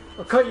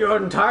 I'll cut you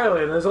out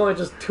entirely, and there's only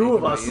just two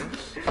of us.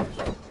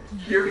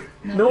 You're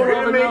No one will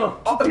ever know.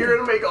 You're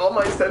gonna make all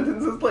my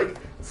sentences like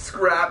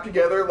scrap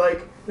together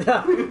like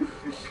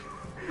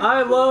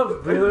I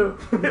love Brilu.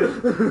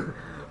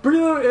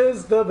 Brilu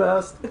is the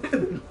best.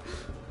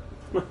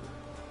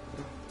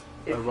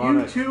 If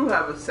Ironic. you too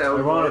have a soundboard,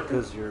 Ironic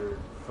because you're a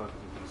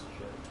fucking piece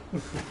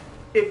of shit.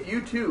 if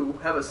you too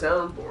have a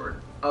soundboard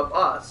of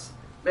us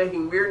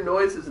making weird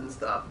noises and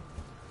stuff,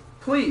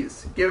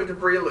 please give it to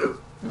Brilu.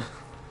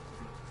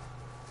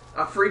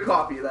 A free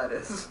copy, that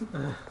is.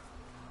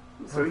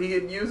 So he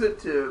can use it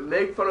to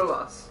make fun of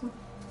us.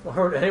 Why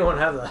would anyone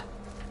have that?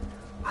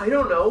 I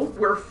don't know.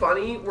 We're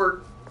funny. We're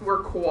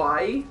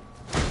kawaii.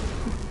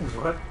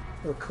 What?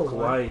 We're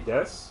Kawaii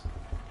des?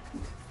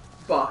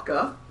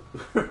 Baka.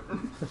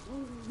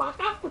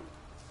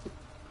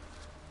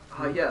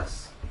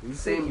 Yes. You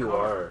Same think you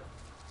car. are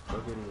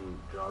fucking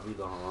Jobby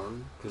the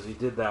Han? Because he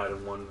did that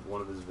in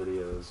one of his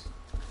videos.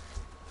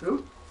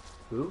 Who?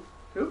 Who?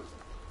 Who?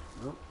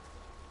 No.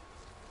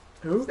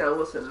 Who? Now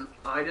listen,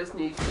 I just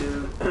need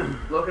to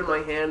look at my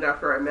hand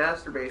after I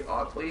masturbate,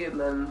 oddly, and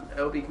then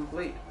it'll be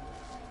complete.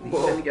 The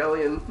Whoa.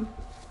 Evangelion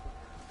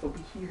will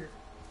be here.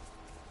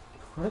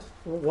 What?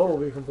 What will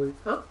be complete?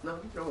 Huh? No,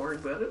 don't worry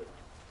about it.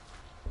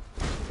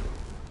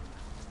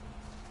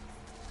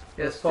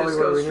 Yes, That's probably just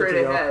where go we need straight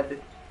to go.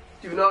 ahead.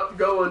 Do not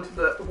go into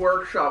the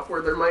workshop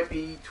where there might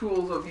be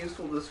tools of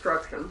useful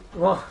destruction.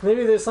 Well,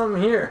 maybe there's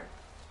something here.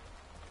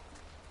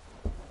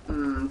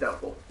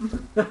 Doubtful.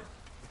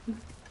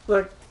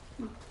 Look,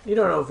 you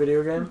don't know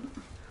video game.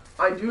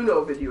 I do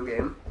know video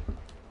game.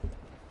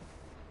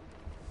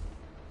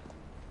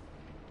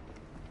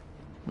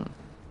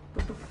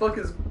 But fuck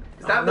is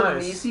that? The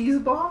nice. Macy's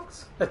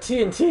box? A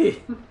TNT.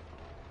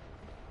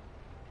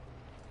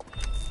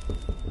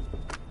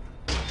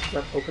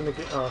 Open the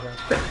gate. Oh,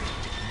 okay.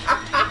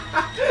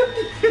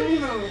 You couldn't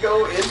even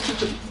go into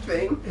the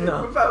thing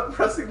No. without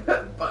pressing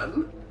that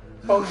button.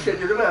 Oh shit!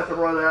 You're gonna have to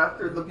run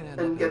after the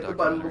and get the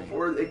button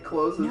before it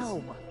closes.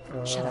 No.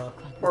 Shut up.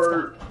 Let's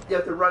Or you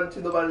have to run to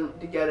the button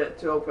to get it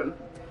to open.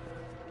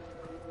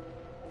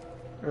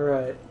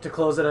 Alright, to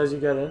close it as you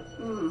get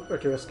in. Or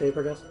to escape,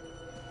 I guess.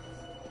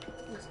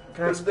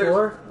 Can I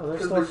explore other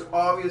Because stuff? there's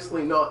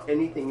obviously not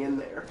anything in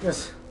there.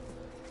 Yes.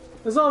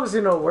 There's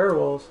obviously no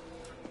werewolves.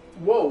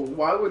 Whoa,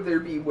 why would there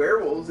be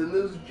werewolves in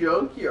this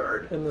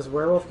junkyard? In this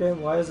werewolf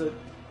game? Why is it...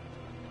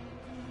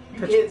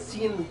 You can't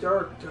see in the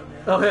dark,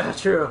 dumbass. Oh yeah,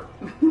 true.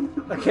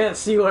 I can't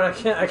see what I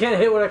can't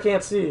hit what I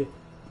can't see.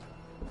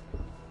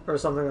 Or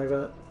something like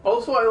that.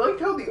 Also, I liked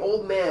how the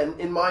old man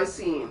in my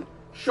scene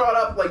shot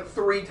up like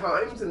 3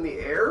 times in the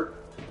air,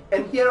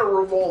 and he had a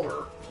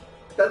revolver.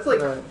 That's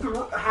like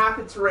half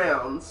its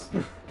rounds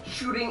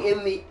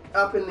shooting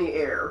up in the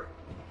air.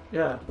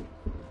 Yeah.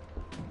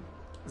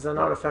 Is that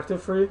not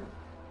effective for you?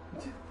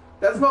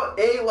 That's not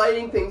A,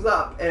 lighting things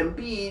up, and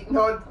B,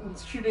 not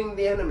shooting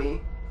the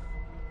enemy.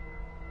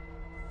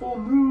 Full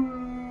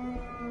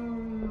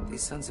moon.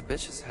 These sons of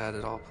bitches had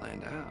it all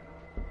planned out.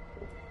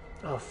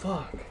 Oh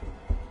fuck.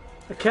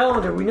 A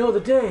calendar, we know the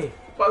day.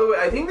 By the way,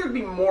 I think there'd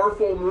be more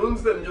full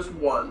moons than just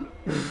one.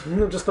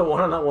 Just the one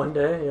on that one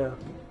day, yeah.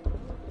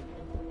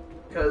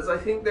 Because I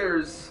think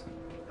there's...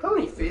 How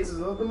many phases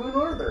of the moon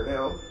are there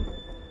now?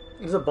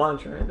 There's a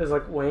bunch, right? There's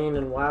like wane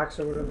and wax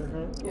or whatever,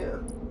 right? Yeah,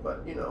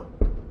 but you know.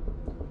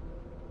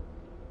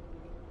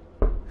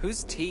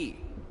 Who's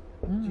T?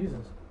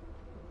 Jesus.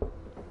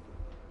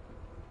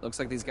 Looks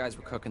like these guys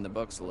were cooking the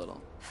books a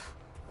little.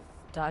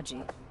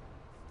 Dodgy.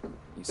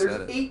 You said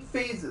There's it. 8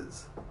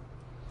 phases.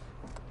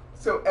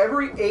 So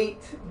every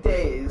 8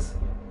 days,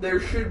 there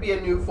should be a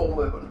new full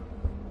moon.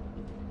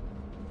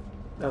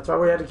 That's why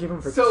we had to keep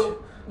them for...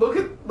 So look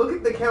at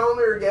the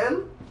calendar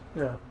again.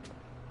 Yeah.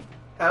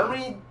 How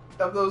many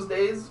of those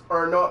days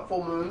are not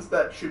full moons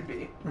that should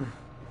be?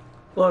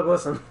 Look,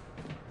 listen.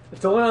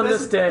 It's only on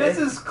this day. This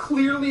is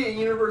clearly a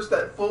universe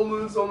that full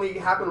moons only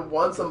happen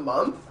once a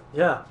month.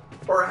 Yeah.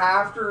 Or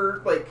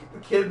after, like,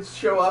 kids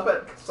show up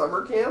at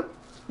summer camp.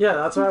 Yeah,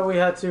 that's why we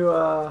had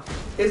to,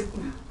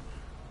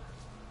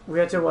 We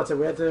had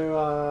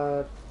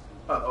to,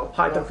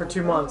 hide them for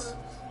 2 months.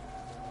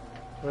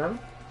 What happened?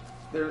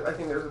 I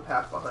think there's a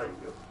path behind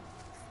you.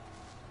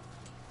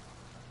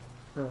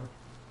 Oh.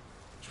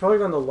 It's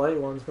probably on the light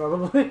ones,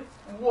 probably.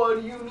 What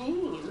do you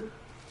mean?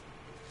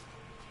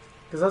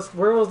 Because that's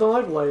werewolves don't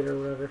like light or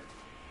whatever.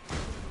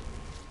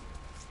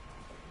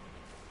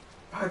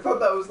 I thought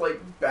that was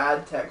like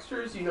bad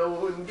textures, you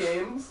know, in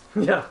games.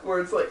 Yeah. Where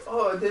it's like,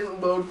 oh, it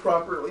didn't load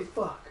properly.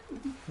 Fuck.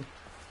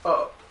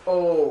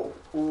 Ooh.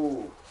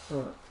 No,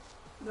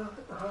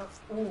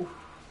 ooh.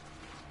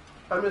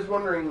 I'm just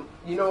wondering,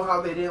 you know how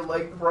they didn't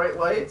like the bright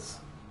lights?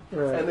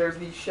 Right. And there's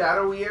these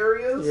shadowy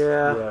areas?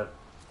 Yeah.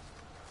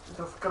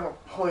 Just gonna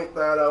point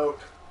that out.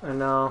 I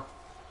know.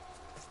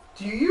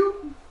 Do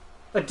you?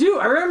 I do,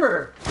 I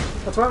remember!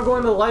 That's why I'm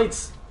going to the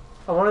lights.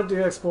 I wanted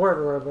to explore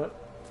everywhere, but...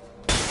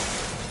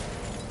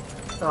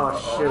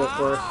 Oh shit, of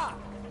course.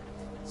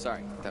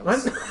 Sorry, that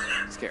was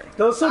What? scary.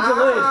 That was so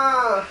delayed.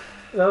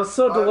 That was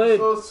so delayed.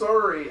 I'm so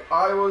sorry.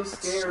 I was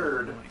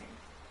scared.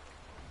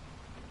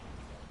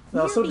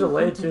 That was so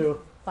delayed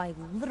too. By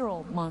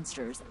literal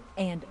monsters,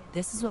 and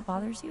this is what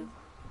bothers you?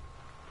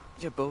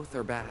 Yeah, both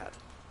are bad.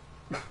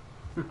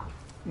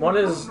 One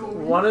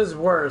is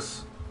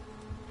worse.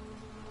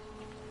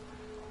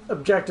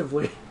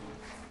 Objectively.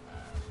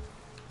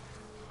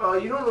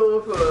 You don't know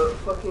if a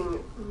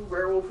fucking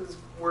werewolf is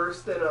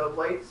worse than a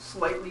light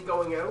slightly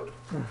going out?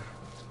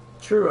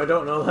 True, I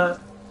don't know that.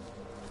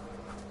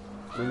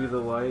 Maybe the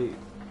light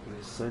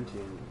is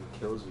sentient and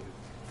kills you.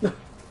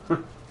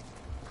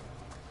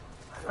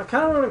 I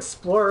kind of want to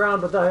explore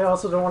around, but I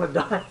also don't want to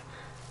die.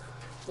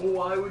 Well,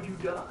 why would you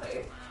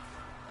die?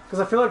 Because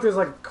I feel like there's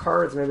like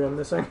cards maybe I'm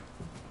missing.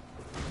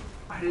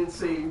 I didn't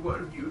say what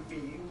you'd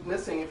be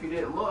missing if you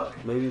didn't look.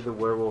 Maybe the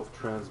werewolf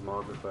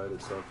transmogrified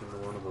itself into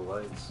one of the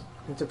lights.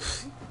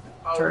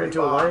 Turn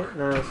into a light?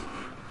 Nice.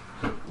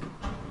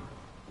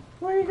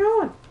 Where are you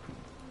going?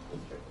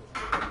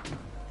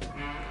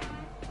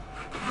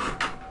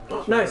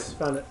 Nice,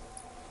 found it.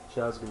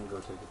 Chad's gonna go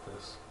take a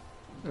piss.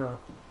 No.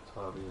 It's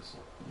obvious.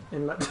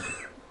 In my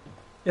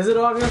Is it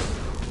obvious?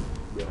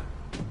 Yeah.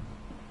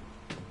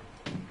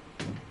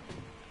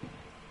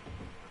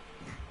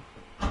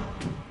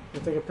 You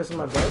take a piss in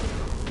my butt?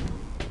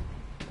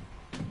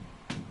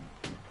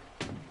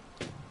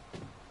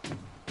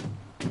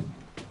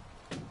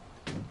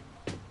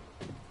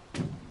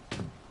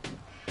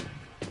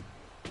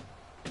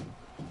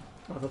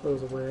 I thought there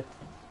was a way.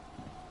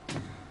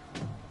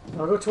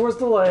 I'll go towards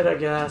the light, I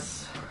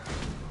guess.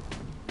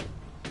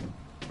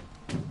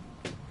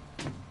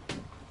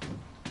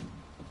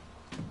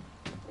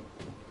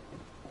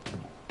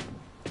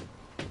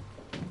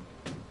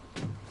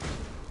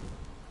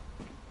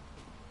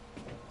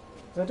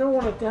 I don't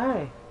want to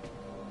die.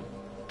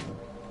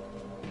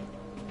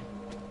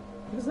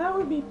 Because that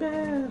would be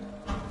bad.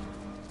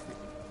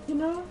 You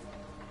know?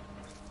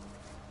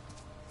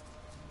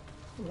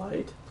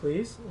 Light,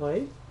 please.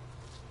 Light.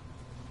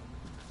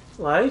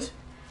 Light.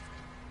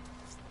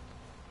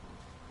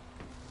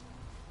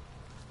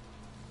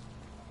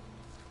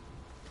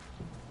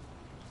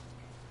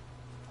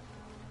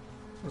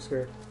 I'm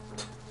scared.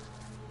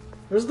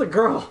 Where's the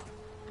girl?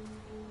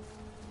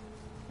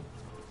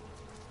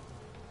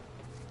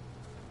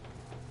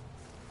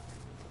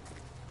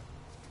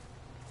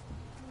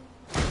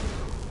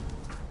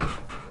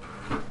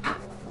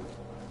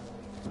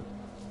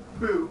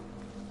 Boo.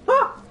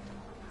 Ah!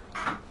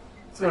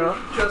 So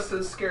just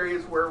as scary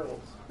as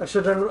werewolves. I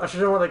should have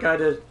done what that guy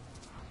did.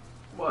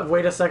 What?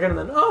 Wait a second and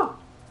then oh!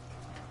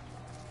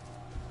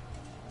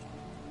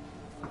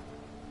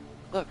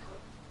 Look.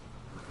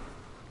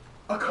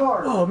 A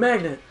car. Oh,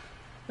 magnet.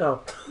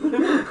 Oh.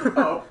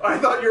 Oh, I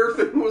thought your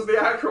thing was the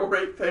actual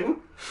rape thing.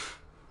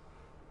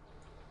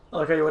 I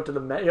like how you went to the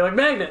you're like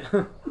magnet.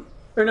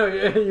 Or no,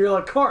 you're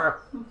like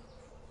car.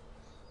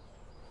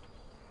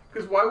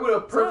 Because why would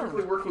a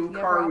perfectly working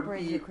car would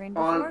be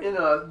on in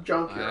a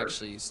junkyard? I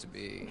actually used to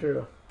be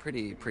True.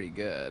 pretty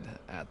good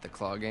at the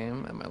claw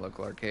game at my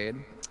local arcade.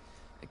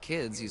 The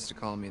kids used to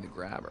call me the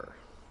grabber.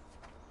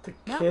 The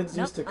kids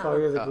used to call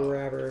you the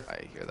grabber.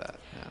 I hear that.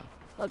 Yeah.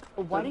 Look,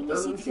 why don't you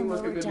see if you can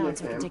lower it down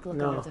so I can take a look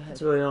no, under the hood?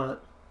 it's really not.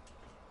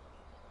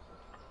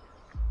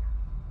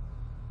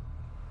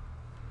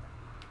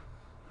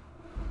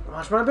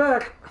 Watch my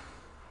back.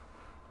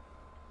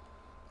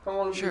 How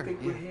long do Sure, you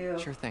think we have?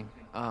 sure thing.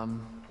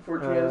 Before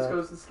Janice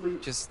goes to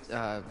sleep? Just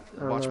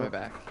watch my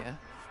back, yeah?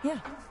 Yeah.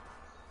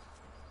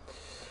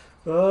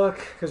 Look,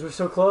 because we're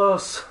so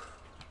close.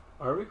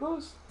 Are we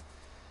close?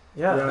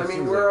 Yeah. I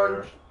mean,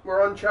 we're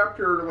on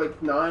chapter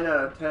like 9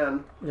 out of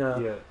 10. Yeah.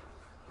 Yeah.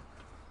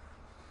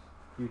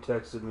 You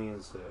texted me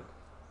instead.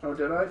 Oh,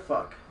 did I?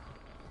 Fuck.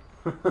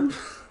 You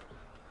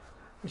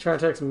trying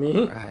to text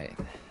me? Right.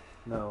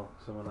 No,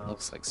 someone else.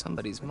 Looks like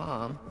somebody's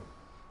mom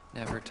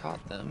never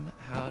taught them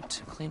how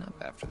to clean up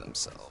after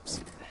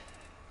themselves.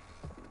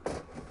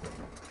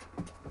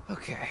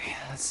 Okay,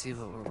 let's see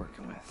what we're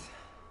working with.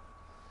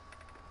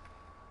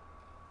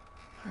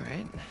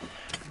 Alright,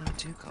 not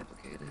too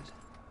complicated.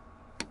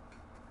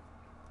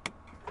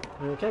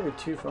 I mean, it can't be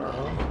too far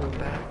off.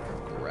 Back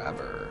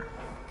grabber.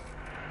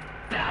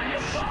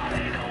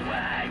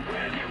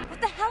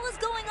 What the hell is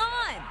going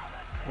on?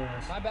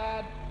 Yes. My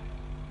bad.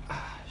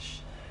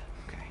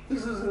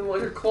 This isn't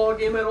like a claw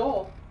game at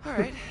all.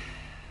 Alright.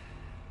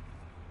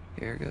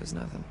 Here goes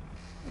nothing.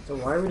 So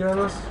why are we doing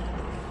this?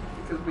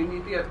 Because we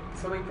need to get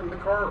something from the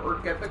car or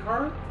get the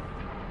car.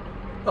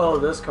 Oh,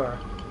 this car.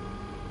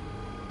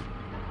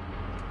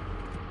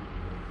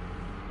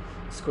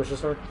 Squish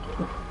this one.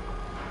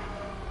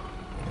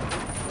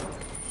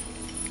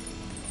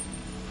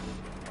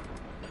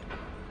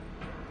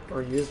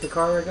 Or use the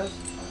car, I guess.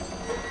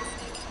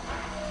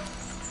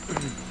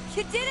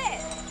 You did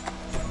it!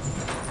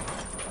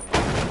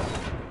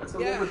 That's a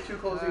little bit too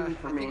close even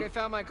for me. I think I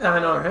found my car. I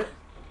know, right?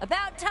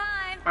 About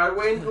time! I'd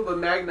wait until the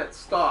magnet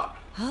stopped.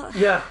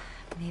 Yeah.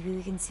 Maybe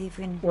we can see if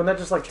we can... Wouldn't that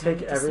just like take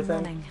get some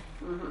everything?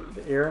 running.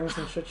 The earrings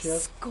and shit she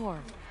has? Score.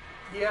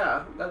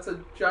 Yeah, that's a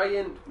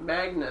giant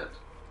magnet.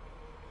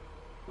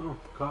 Oh,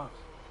 cops.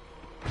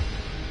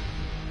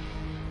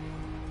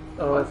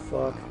 Oh, What?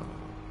 fuck.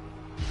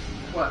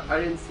 What? I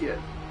didn't see it.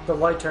 The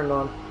light turned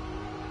on.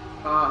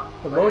 Ah.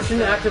 The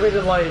motion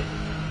activated light.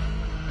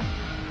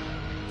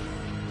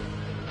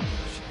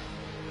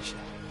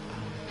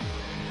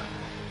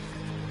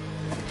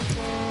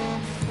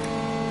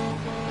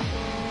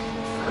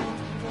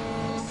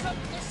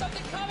 There's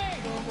something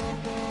coming!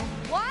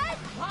 What?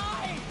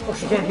 Hi! Oh,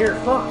 she can't hear.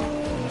 Fuck.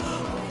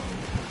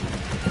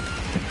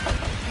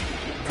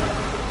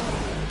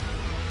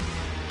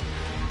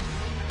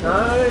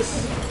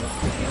 Nice.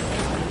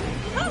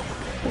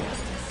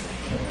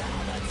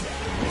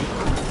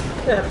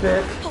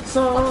 Epic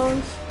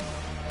songs.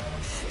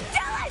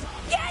 Dylan,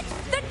 get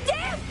the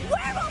damn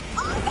werewolf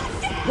off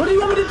of there! What do you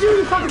want me to do,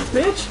 you fucking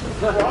bitch?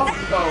 Drop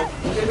it though.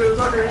 If it was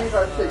underneath,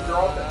 I'd say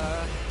drop it.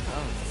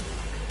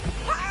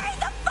 Hurry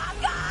the fuck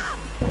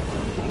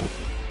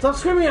up! Stop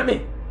screaming at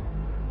me.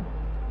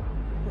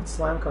 It's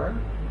slam car.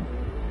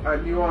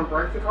 Do you want to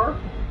break the car?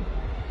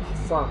 Oh,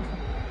 fuck.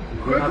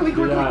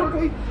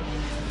 Quickly.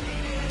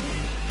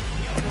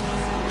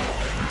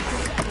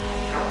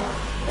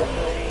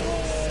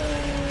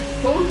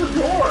 Close the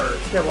door!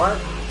 Yeah, what?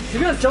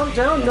 You're gonna jump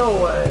down?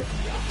 No way.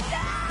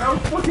 How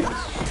fucking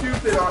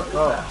stupid are you?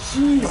 Oh,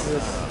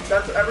 Jesus.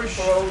 That's every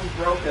bone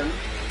broken.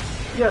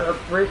 Yeah, or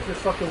break your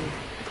fucking...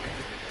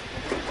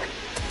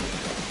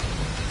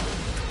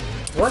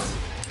 What?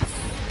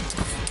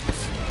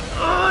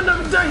 Oh,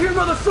 never die here,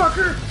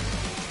 motherfucker!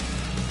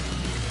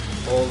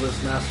 All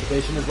this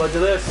masturbation has led to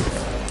this.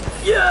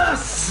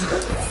 Yes!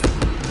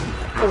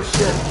 Oh,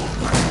 shit.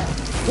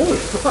 Holy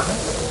fuck.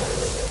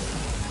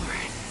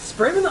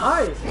 Spray him in the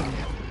eyes.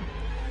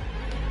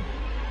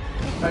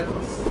 I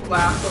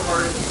laughed so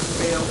hard it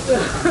failed.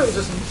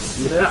 Just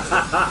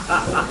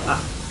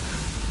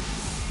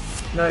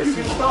nice. You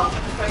can stop.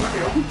 Thank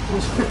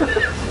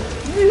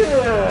you.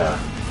 Yeah.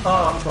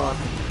 Oh fuck.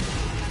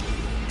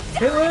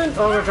 Caitlin!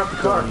 Oh, I'm gonna drop the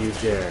car. Don't you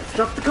dare.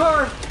 Drop the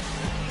car!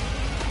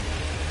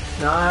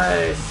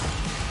 Nice.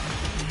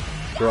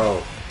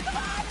 Bro.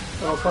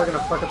 Oh, I'm probably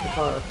gonna fuck up the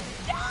car.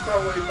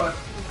 Probably, but...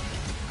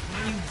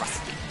 You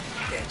rusty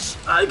bitch.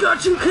 I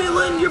got you,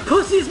 Caitlin! Your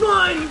pussy's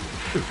mine!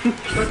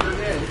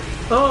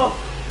 Oh!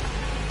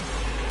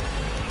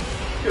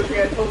 Good thing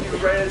I told you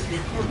right as you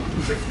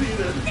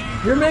succeeded.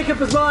 Your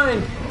makeup is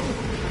mine!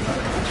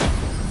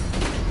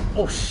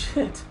 Oh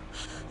shit.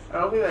 I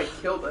don't think that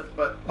killed it,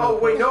 but... Oh,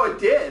 wait, no, it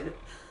did!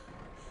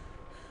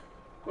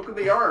 Look at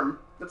the arm.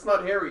 That's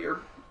not hairy. Or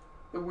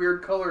the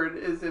weird color it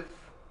is if...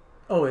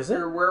 Oh, is it?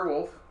 You're a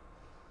werewolf.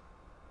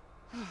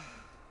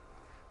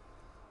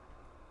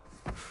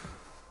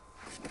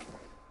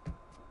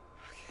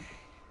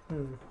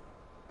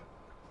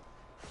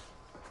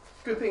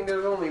 Good thing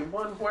there's only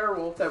one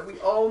werewolf that we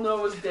all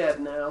know is dead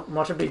now.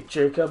 Watch it be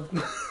Jacob.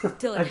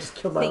 Dylan, I just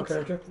killed my own thank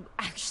you. character.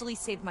 Actually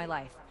saved my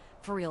life.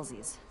 For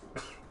realsies.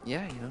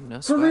 Yeah, no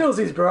For sweat.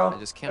 realsies, bro. I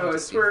just can't Oh, wait I to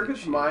see swear what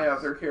it's my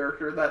other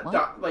character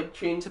that like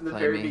changed in the play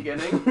very me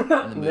beginning. in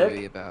the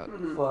movie Nick? about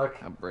Fuck.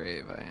 how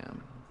brave I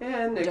am.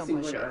 And Nick Don't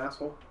seems push like an it.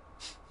 asshole.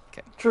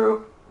 Okay.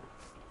 True.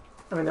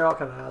 I mean, they're all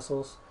kind of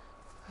assholes.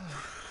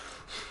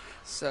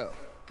 So,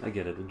 I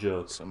get it, the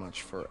joke. So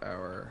much for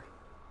our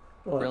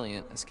What?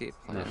 brilliant escape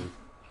plan.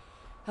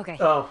 Okay.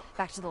 Oh.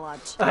 Back to the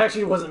lodge. I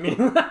actually wasn't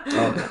meaning that.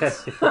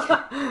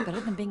 Okay. Better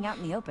than being out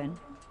in the open.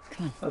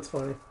 Come on. That's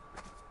funny.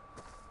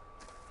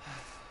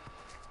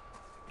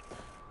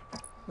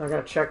 I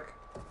gotta check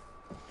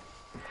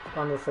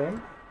on the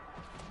thing.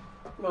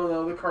 Well,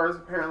 no, the car is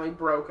apparently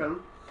broken.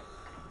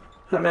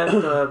 I meant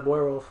the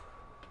werewolf.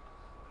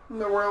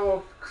 The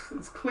werewolf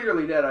is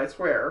clearly dead, I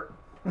swear.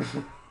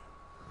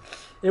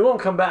 It won't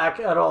come back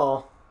at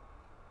all.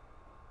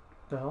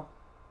 No.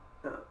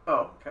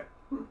 Oh, okay.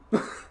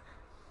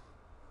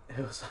 It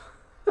was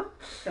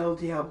El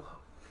Diablo.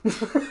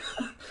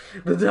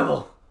 the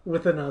devil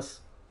within us.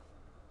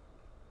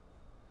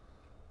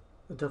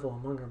 The devil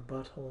among our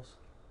buttholes.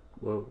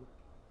 Whoa.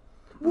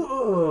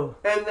 Whoa.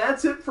 And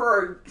that's it for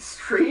our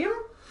stream?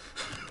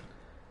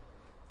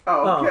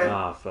 Oh, okay.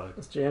 Ah, fuck.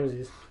 It's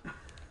Jamsies.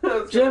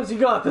 Jams, you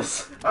got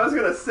this. I was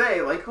gonna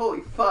say, like,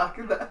 holy fuck.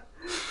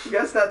 I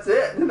guess that's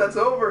it. That's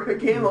over.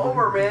 Game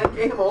over, man.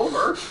 Game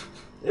over.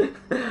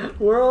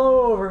 We're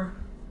all over.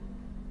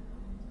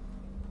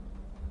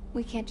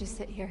 We can't just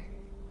sit here.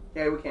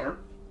 Yeah, we can.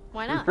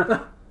 Why not?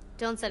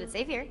 Dylan said it's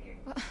safe here.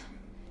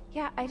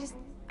 Yeah, I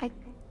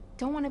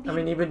don't want to be. I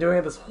mean, you've been doing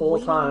it this whole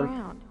waiting time.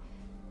 around.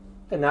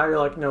 And now you're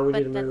like, no, we But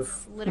need to move.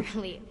 that's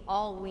literally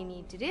all we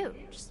need to do.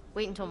 Just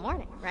wait until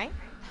morning, right?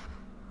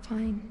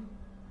 Fine.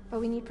 But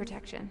we need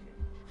protection.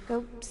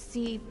 Go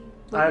see.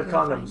 I have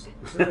condoms.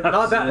 Find.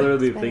 Not that.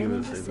 Literally It's better thinking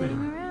than the just same sitting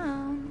thing.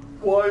 around.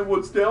 Why?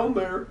 What's down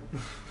there?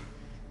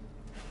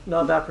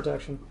 Not that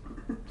protection.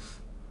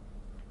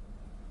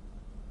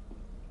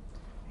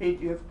 Hey,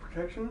 do you have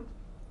protection?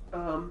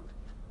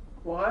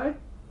 Why?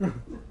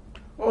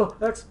 Oh,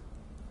 that's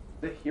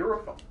The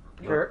Hierophant.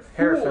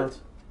 Hierophant.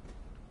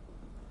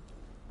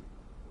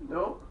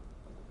 No.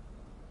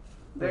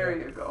 There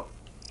you go.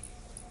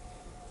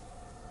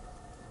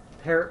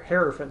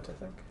 Hierophant, I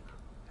think.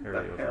 The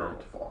Hierophant.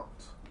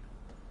 Hierophant.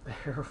 The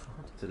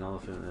Hierophant. It's an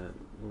elephant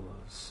that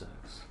loves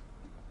sex.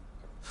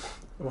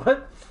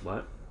 What?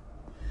 What?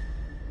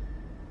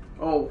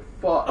 Oh,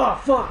 fuck. Oh,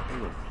 fuck.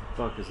 What the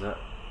fuck is that?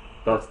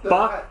 That's The the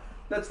fuck?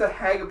 That's the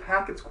Hag of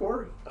Hackett's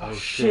Quarry. Oh,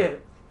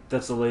 shit.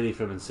 That's the lady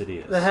from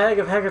Insidious. The Hag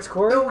of Hackett's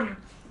Quarry? No,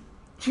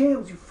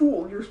 James, you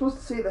fool. You're supposed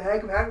to say the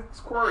Hag of Hackett's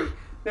Quarry.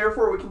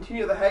 Therefore, we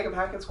continue the Hag of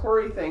Hackett's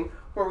Quarry thing,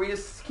 where we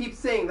just keep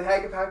saying the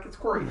Hag of Hackett's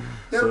Quarry. So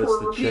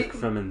Therefore, it's the chick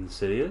from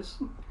Insidious?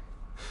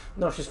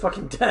 No, she's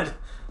fucking dead.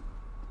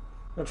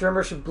 Don't you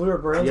remember she blew her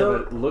brains Yeah,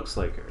 out? but it looks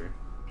like her.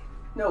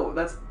 No,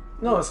 that's...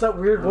 No, it's that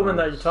weird woman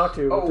that you talked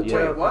to. Oh, with the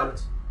wait, tail what?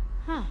 parts.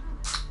 Huh.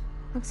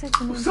 Looks like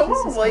the main Someone,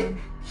 business like,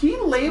 man. he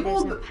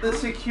labeled the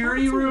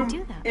security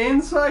room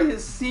inside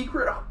his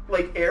secret,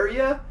 like,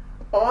 area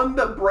on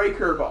the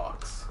breaker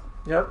box.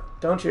 Yep,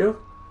 don't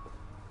you?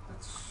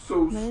 That's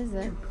so What is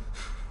it?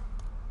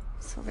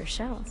 Silver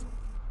shells.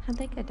 How'd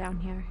they get down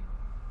here?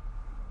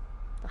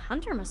 The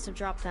hunter must have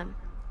dropped them.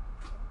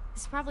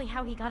 This is probably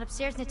how he got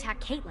upstairs and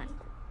attacked Caitlin.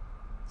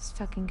 These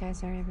fucking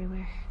guys are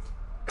everywhere.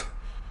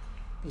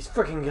 These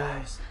freaking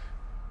guys.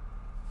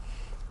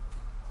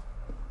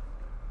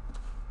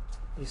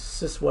 These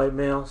cis white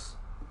males.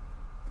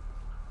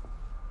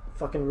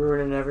 Fucking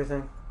ruining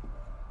everything.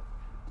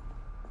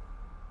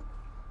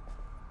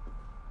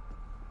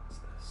 What's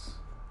this?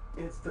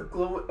 It's the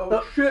glowing...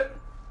 Oh, shit!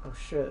 Oh,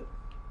 shit.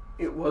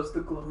 It was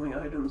the glowing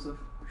items of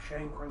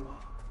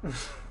Shangri-La.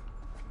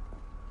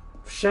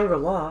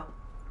 Shangri-La?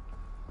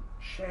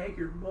 Shag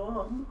your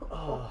mom.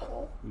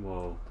 Oh.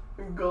 Whoa.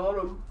 Got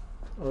him.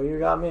 Oh, you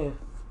got me.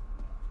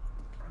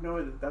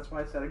 No, that's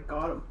why I said I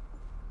got him.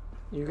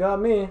 You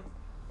got me.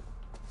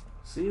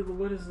 See,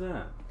 what is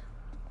that?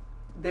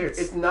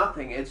 It's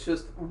nothing. It's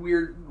just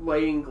weird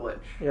lighting glitch.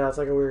 Yeah, it's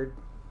like a weird...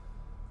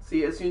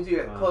 See, as soon as you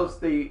get close,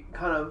 they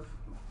kind of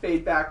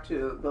fade back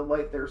to the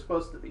light they're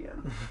supposed to be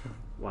in.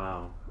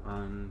 Wow.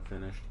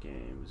 Unfinished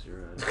game.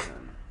 0 out of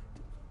 10.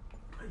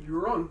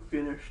 You're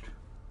unfinished.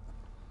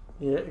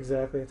 Yeah,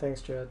 exactly.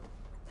 Thanks, Chad.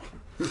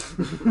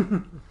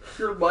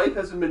 Your life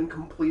hasn't been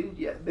completed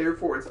yet,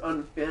 therefore it's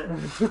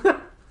unfinished.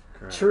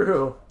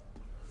 True.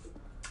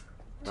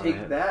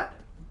 Take that,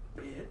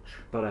 bitch.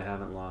 But I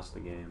haven't lost the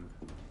game.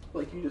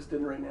 Like you just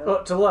did right now.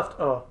 Oh, to the left.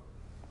 Oh.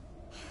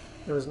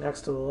 It was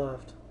next to the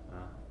left.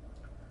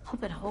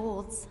 Hope it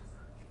holds.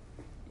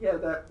 Yeah,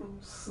 that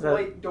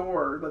slight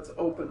door that's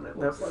open. It That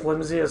looks like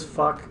flimsy as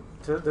fuck.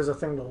 There's a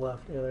thing to the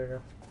left. Yeah, there you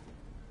go.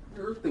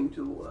 There's a thing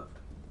to the left.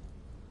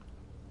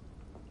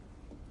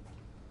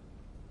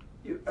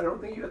 I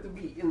don't think you have to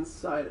be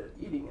inside it,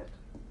 eating it.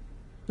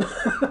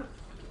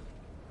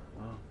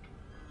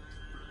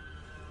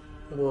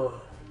 Whoa.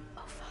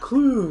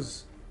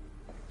 Clues!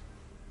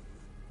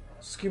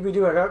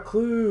 Scooby-Doo, I got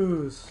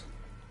clues!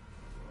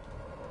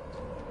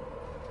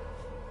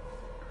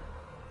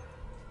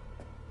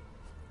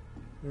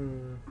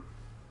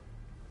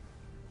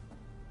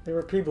 There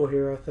were people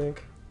here, I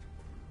think.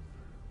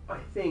 I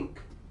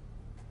think.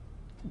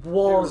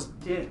 Walls...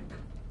 Dick.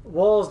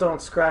 Walls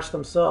don't scratch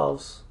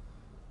themselves.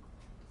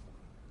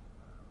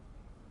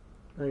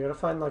 No, you gotta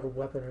find like a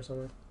weapon or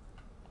something.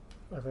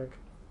 I think.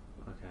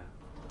 Okay.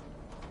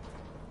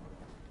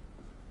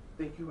 I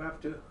think you have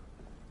to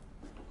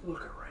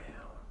look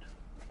around.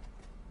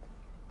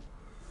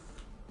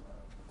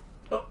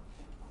 Oh.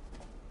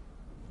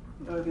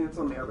 I think it's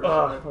on the other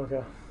side.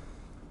 Okay.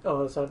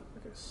 Oh, that's not...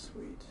 Okay,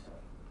 sweet.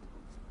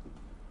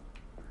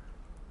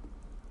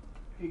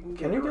 You can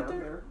Can you get around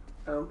there?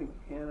 I don't think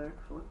you can,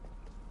 actually.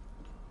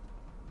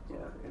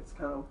 Yeah, it's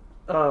kind of...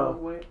 Oh.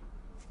 Wait.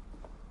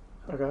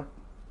 Okay.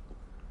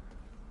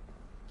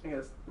 I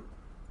guess.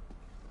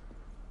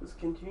 Just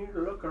continue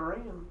to look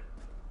around.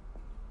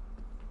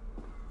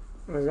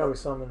 There's gotta be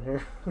some in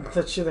here.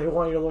 That shit they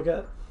want you to look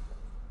at.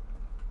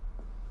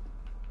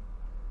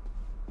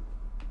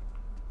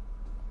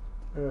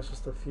 Maybe that's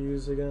just the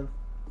fuse again.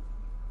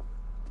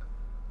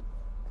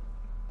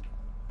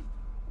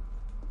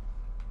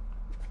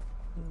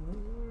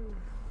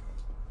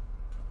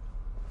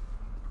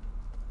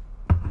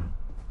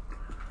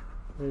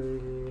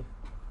 Maybe...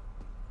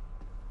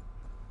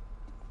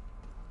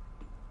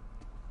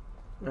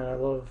 Man, I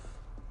love...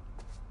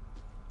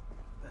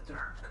 The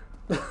dark.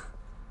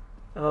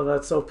 I love that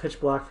it's so pitch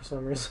black for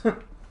some reason.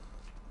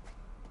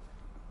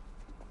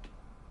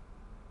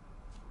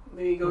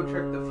 Maybe go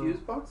check the fuse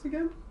box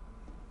again?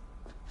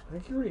 I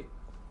think you already...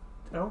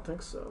 I don't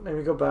think so.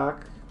 Maybe go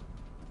back.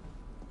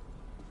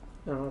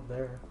 No, not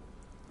there.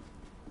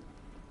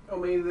 Oh,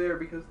 maybe there,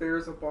 because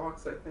there's a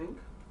box, I think.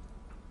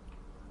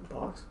 A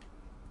box?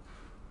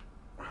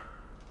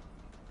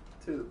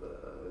 To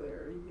the...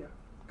 there, yeah.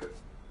 Good.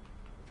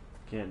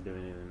 Can't do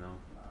anything though.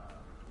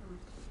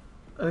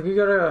 I think you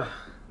gotta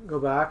go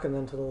back and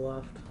then to the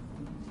left.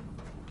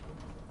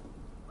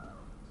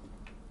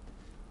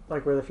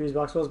 Like where the fuse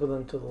box was, but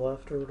then to the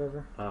left or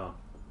whatever. Oh.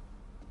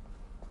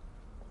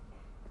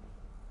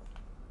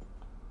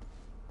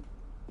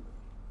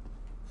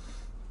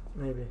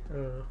 Maybe. I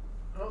don't know.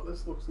 Oh,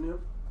 this looks new.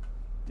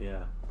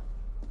 Yeah.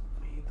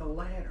 Need the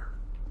ladder.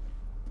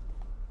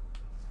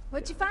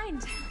 What'd you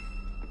find?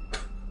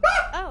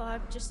 Oh,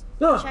 I'm just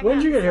No, checking when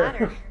did out you get the here?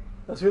 ladder.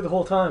 I was here the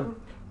whole time.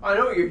 I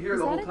know you're here Is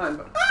the that whole a time,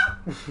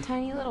 but...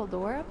 Tiny little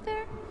door up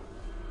there?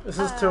 This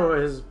is to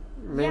his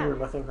main yeah.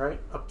 room, I think, right?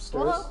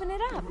 Upstairs. We'll open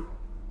it up.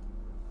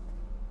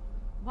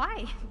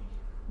 Why?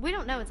 We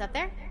don't know what's up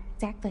there.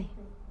 Exactly.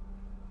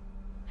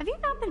 Have you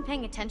not been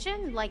paying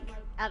attention, like,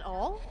 at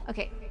all?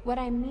 Okay, what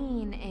I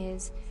mean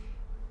is,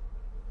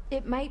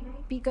 it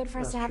might be good for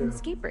us That's to have true. an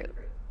escape route.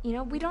 You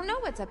know, we don't know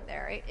what's up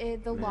there.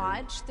 The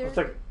lodge, there, It's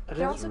like- I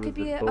there didn't also could remove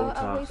be the a way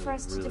Botox for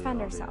us is to really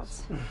defend obvious.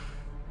 ourselves.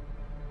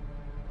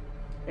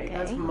 Hey,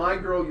 that's Okay. my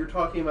girl you're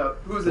talking about,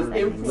 who's an Her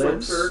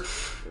influencer,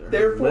 Her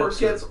therefore lips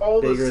gets are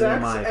all the bigger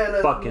than sex, my and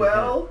as fucking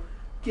well,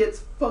 gets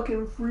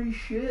fucking free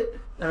shit.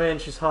 I mean,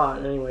 she's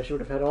hot anyway. She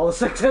would have had all the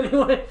sex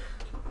anyway.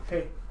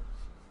 Hey.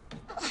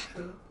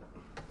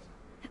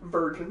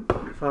 Virgin.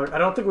 Fuck. I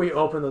don't think we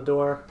opened the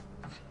door.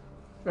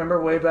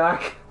 Remember way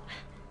back?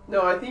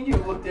 No, I think you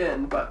looked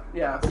in, but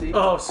yeah, see?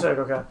 Oh, sick.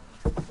 Okay.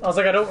 I was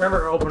like, I don't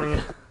remember opening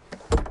it.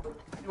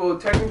 Well,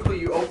 technically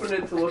you opened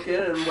it to look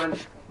in and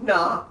went,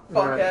 nah,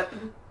 fuck Right. it.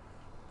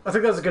 I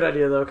think that's a good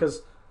idea though,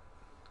 because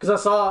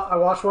I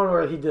watched one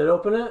where he did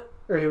open it,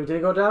 or he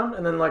did go down,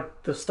 and then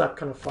like the step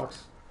kind of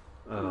fucks.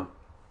 Oh.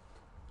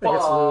 It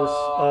gets loose.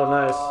 Oh,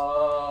 nice.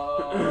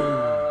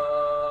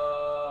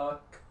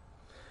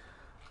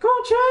 Come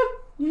on, Chad.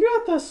 You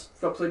got this.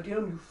 It's upside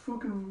down, you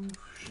fucking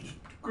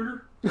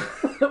critter.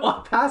 Well,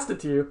 I passed it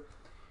to you.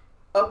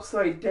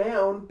 Upside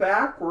down,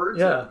 backwards.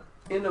 Yeah.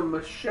 In a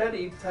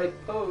machete type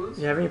pose.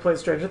 Yeah, haven't you played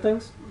Stranger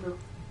Things? No. You're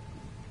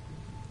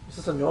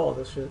supposed to know all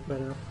this shit by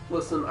now.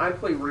 Listen, I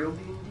play real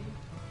D&D.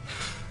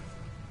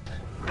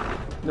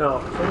 No,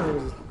 Stranger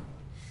Things is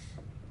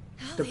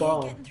the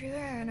ball. Getting through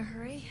there in a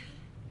hurry.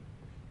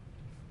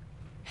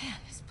 Man,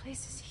 this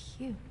place is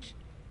huge.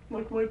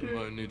 Like my dude.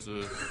 Might need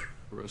to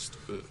rest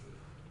a bit.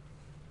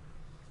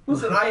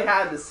 Listen, I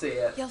had to say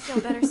it. You'll feel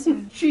better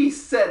soon. She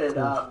set it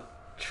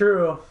up.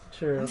 True.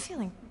 I'm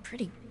feeling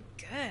pretty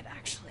good,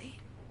 actually.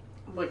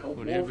 Like a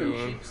What are you wolf in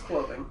doing? sheep's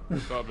clothing.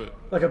 Stop it.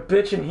 Like a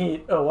bitch in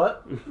heat. Oh,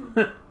 what? Do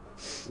you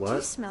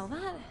What? smell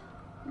that?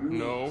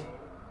 No.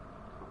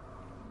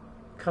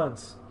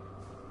 Cunts.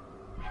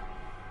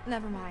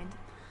 Never mind.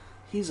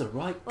 He's a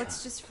right.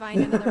 Let's just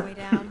find another way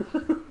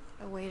down.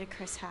 A way to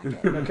Chris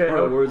Hackett. Okay.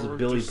 Or words of Or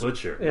Billy just-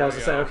 Butcher. Yeah, I was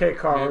just saying. Okay,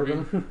 Carl Maybe.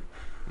 Urban.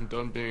 I'm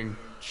done being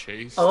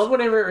chased. I love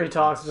whenever he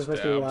talks. It just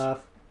makes me Stabbed. laugh.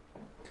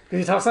 'Cause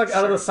he talks like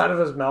out of the side of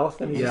his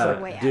mouth, and he's just Yeah,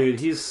 like, dude,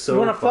 he's so. "You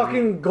want to funny.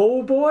 fucking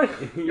go, boy?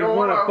 You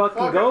want to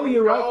fucking go?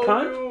 You right,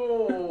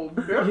 cunt?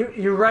 cunt?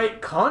 You right,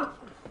 cunt?"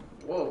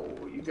 Whoa,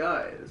 you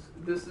guys.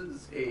 This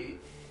is a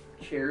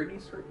charity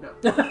stream?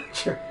 No.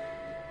 Sure.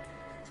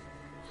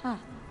 Huh.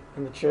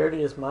 And the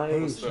charity is my that?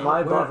 And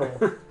butthole.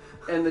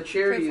 the Pray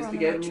charity is for to on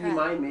get the me right track.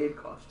 my maid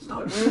costume.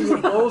 Stop wearing your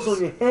balls on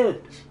your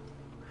head.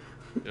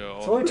 Yeah,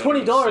 It's only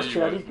 $20,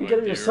 Chad. You can get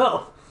it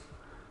yourself.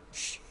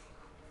 Shh.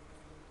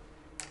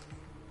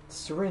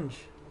 Syringe.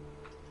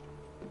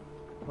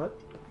 What?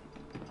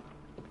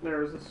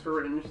 There's a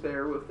syringe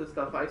there with the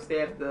stuff I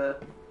stabbed the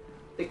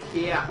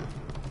cat.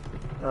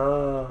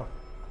 Oh.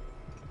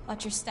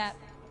 Watch your step.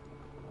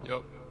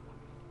 Yep.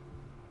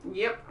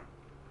 Yep.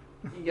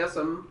 Yes,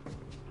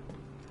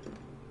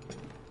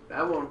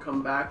 that won't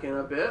come back in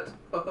a bit.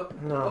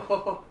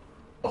 No.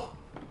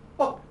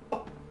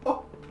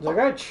 Is that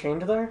guy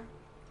chained there?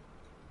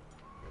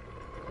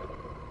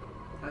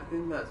 I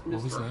think that's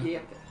What was Mr. that?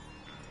 Hackett.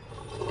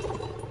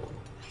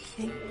 I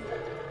think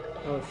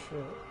Oh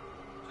shit.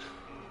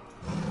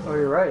 Oh,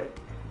 you're right.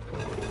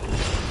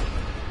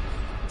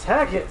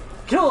 Attack it!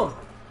 Kill him!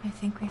 I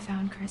think we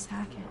found Chris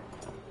Hackett.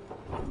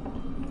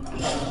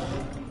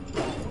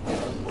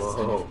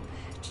 Whoa.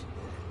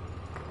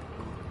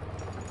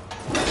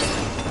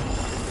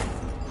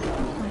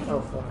 Oh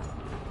fuck.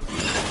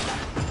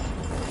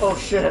 Oh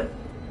shit.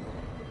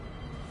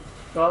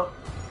 Well,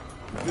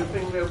 Good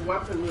thing we have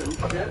weapons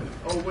and shit.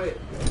 Oh wait.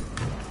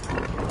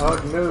 I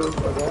would move,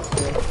 I guess.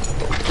 Yeah.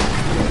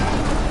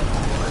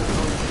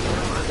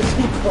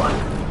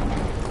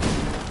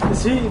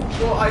 Is he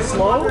Well, I was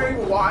slow?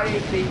 wondering why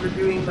they were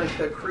doing like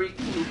the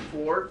creaking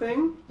floor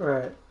thing,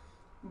 Right.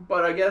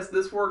 but I guess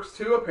this works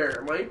too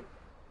apparently.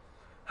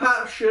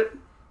 Ha! Shit.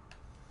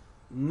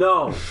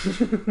 No.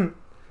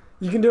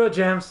 You can do it,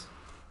 James.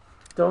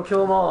 Don't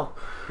kill them all.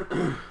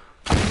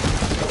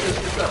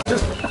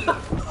 Just so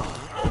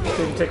you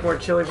can take more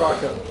chili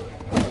vodka.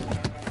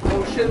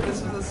 Oh shit!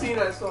 This is the scene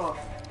I saw.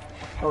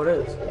 Oh, it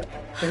is.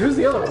 Hey, who's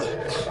the other one?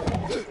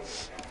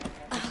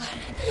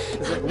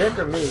 Is it Nick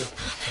or me?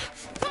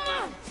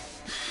 Oh,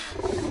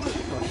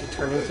 she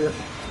turned into.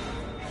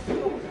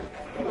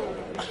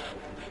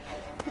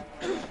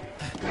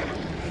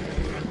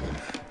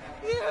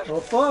 Oh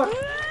fuck!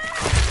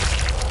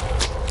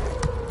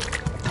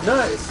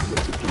 Nice.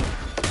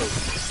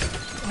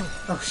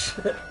 Oh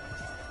shit.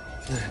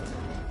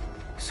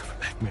 Silver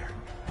nightmare.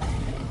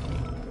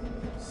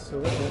 So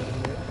what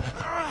happened here?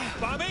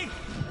 Bobby!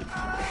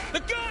 The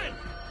gun!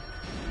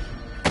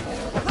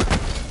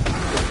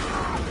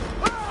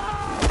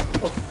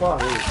 Oh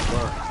fuck.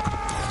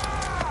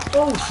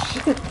 Oh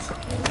shit.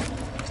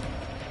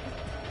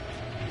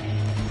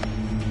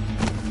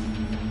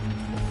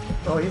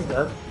 Oh, he's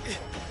dead.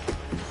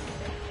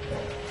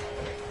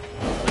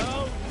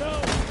 No,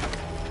 no!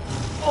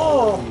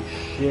 Oh Holy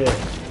shit.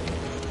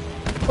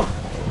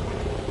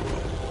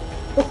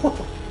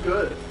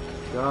 Good.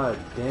 God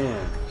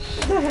damn.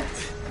 shit.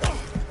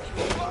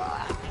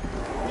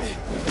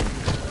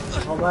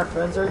 All my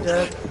friends are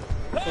dead.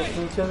 Push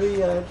me to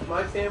the edge.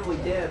 My family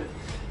dead.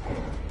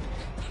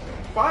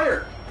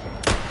 Fire!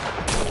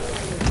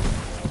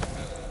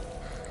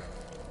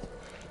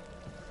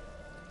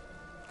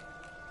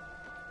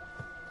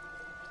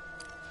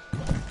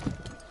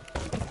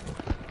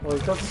 Well,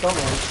 he killed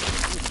someone.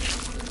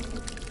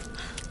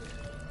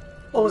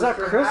 Oh, was that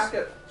Mr. Chris?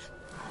 Hackett.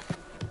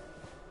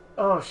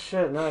 Oh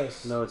shit,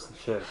 nice. No, it's the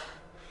chick.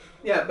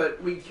 Yeah,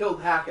 but we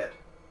killed Hackett.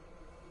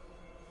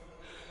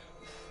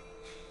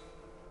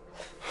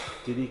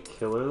 Did he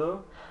kill her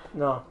though?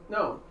 No.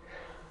 No.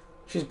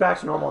 She's back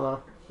to normal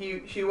now.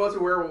 She was a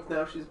werewolf,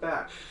 now she's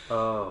back.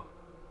 Oh.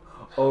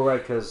 Oh, right,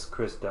 because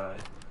Chris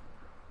died.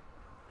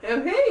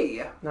 And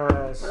hey!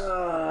 Nice.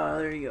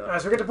 There you go.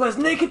 Nice, we get to play as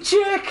naked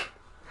chick!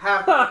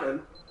 Half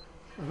naked.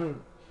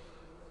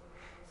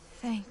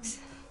 Thanks.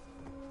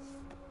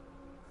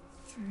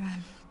 For,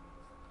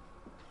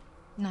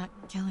 not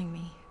killing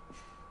me.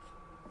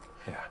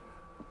 Yeah.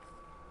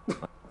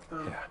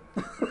 Yeah.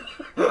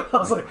 I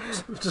was like,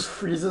 just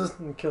freezes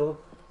and kill.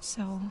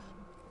 So,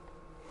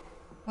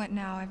 what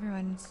now?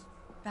 Everyone's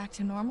back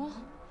to normal?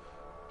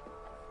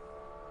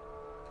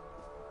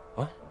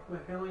 What? My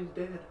family's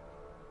dead.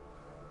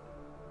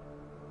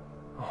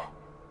 Oh.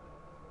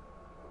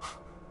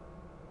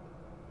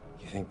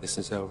 You think this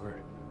is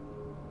over?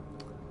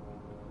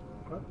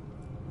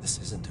 This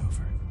isn't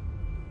over.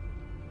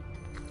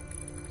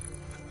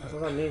 What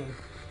does that mean?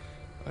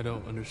 I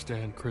don't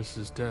understand. Chris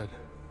is dead.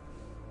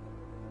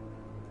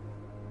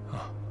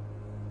 Oh,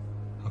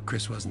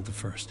 Chris wasn't the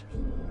first.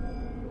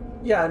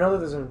 Yeah, I know that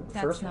there's a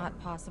That's first not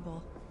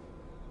possible.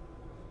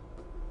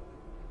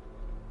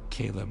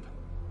 Caleb.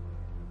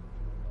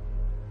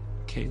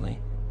 Kaylee.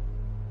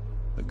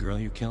 The girl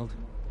you killed.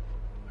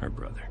 Her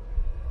brother.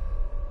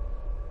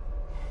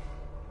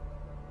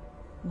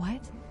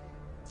 What?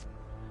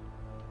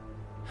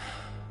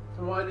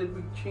 So why did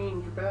we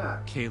change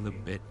back?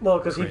 Caleb bit. Well,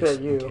 'cause he Chris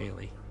bit you. and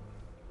Kaylee.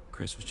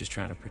 Chris was just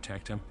trying to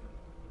protect him.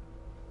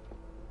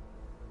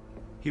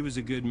 He was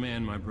a good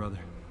man, my brother.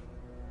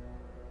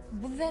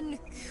 Well, then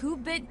who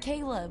bit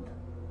Caleb?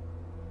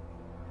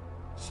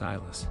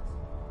 Silas.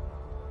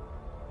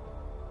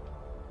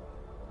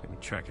 I've been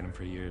tracking him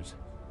for years.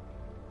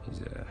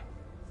 He's a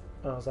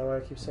Oh, is that why I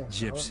keep saying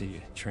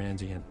gypsy,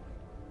 transient.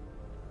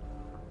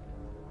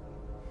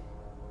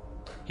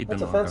 He'd That's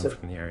been long gone offensive.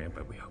 from the area,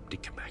 but we hoped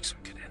he'd come back so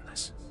we could end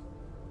this.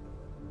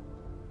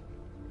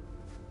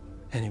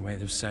 Anyway,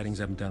 there's sightings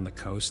up and down the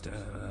coast.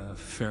 A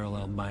feral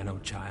albino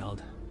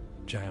child,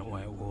 giant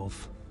white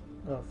wolf.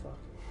 Oh, fuck.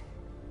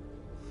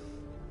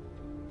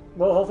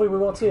 Well, hopefully we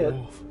won't see it.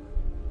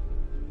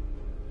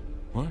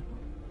 What?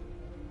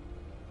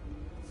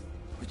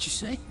 What'd you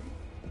say?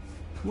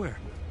 Where?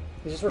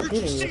 He's just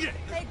repeating you.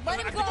 Hey, let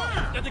him go!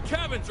 At the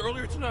cabins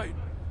earlier tonight.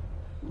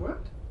 What?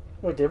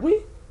 Wait, did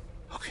we?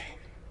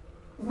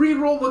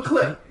 Re-roll the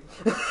clip.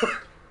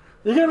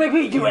 You're gonna make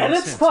me do Yeah,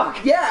 edits? makes sense.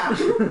 Fuck! Yeah!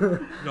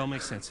 It all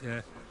makes sense.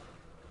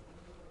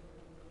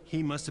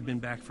 He must have been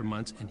back for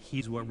months, and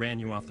he's what ran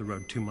you off the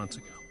road 2 months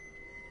ago.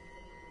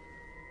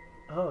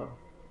 Oh.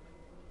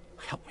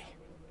 Help me.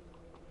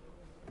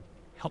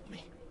 Help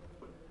me.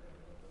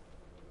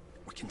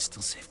 We can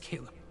still save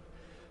Caleb.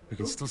 We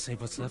can still save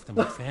what's left of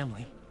my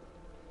family.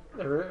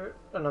 Another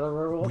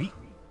werewolf?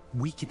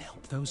 We can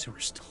help those who are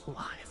still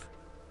alive.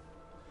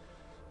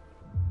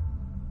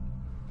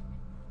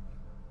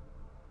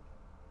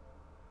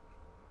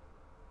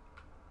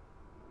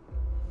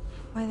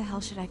 Why the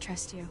hell should I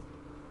trust you?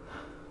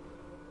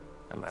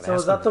 I'm not So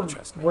is asking that you the to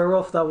trust me.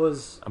 werewolf that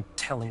was I'm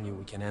telling you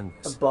we can end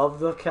this. above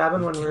the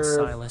cabin We when we kill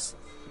were Silas,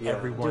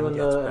 everyone doing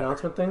gets the better.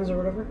 announcement things or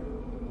whatever?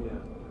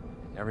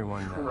 Yeah.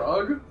 Everyone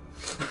Rug?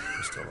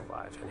 we're still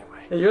alive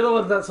anyway. Yeah, you're the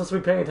one that's supposed to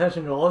be paying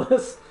attention to all of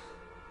this.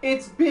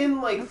 It's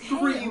been like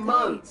 3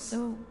 months.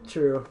 So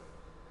True.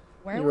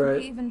 where You're would right.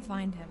 we even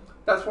find him?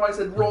 That's why I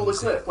said roll the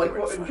clip, like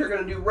what you're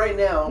gonna do right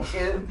now.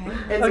 And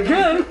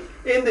Again?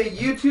 in the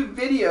YouTube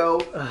video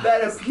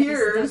that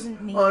appears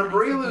doesn't mean on I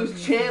Brelu's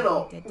forgive you for channel,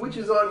 what you did to which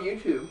me. is on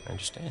YouTube, I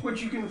understand.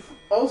 which you can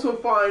also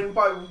find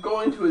by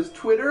going to his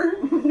Twitter.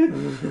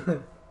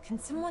 Can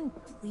someone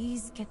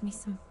please get me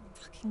some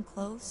fucking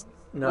clothes?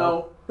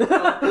 No.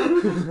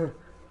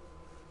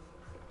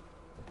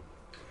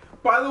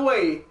 By the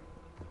way,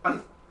 I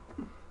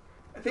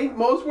think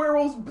most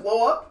werewolves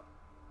blow up,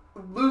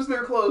 lose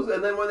their clothes,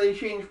 and then when they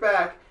change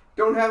back,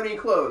 don't have any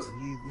clothes.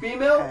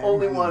 Female,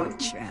 only one.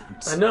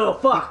 I know,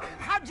 fuck.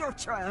 Had your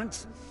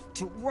chance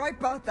to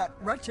wipe out that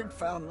wretched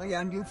family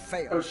and you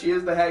failed. Oh, she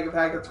is the Hag of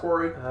Hackett's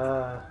Quarry.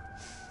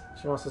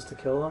 She wants us to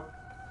kill them?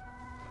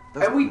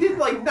 And we did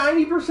like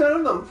 90%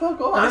 of them. Fuck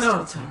off. I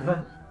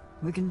know.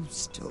 We can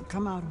still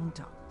come out on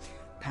top.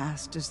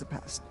 Past is the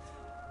past.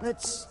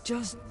 Let's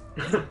just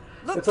look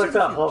It's to like the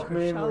that Hulk future,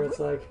 meme shall where we? it's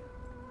like,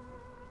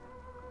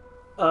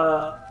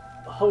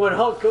 when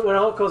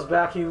Hulk goes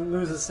back, he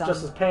loses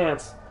just his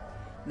pants.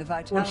 The When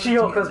vitality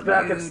She-Hulk of comes a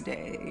back, new it's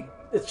day.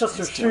 just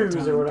her It's still shoes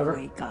time or to whatever.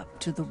 Wake up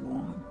to the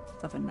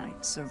warmth of a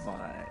night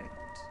survived.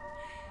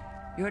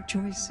 Your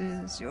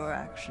choices, your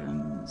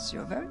actions,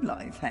 your very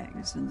life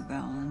hangs in the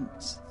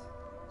balance.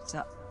 It's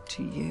up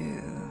to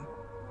you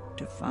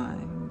to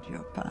find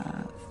your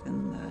path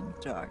in the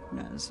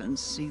darkness and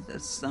see the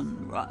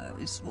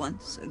sunrise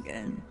once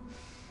again.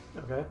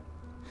 Okay.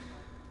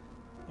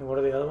 And what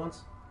are the other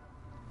ones?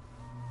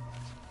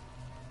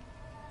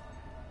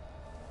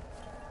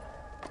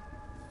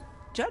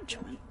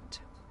 Judgment.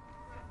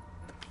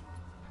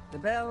 The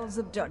bells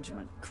of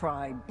judgment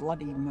cry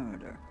bloody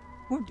murder.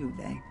 Or do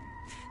they?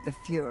 The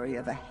fury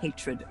of a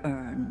hatred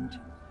earned.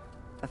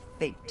 A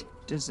fate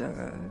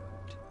deserved.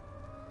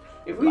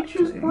 If we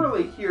choose Likely.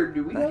 poorly here,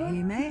 do we But know?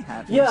 he may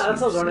have Yeah, his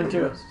that's what I was wondering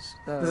too. uses,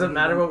 though Does it he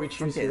matter what we won't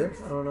choose forgive.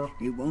 here? I don't know.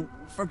 He won't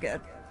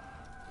forget.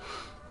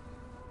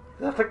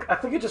 I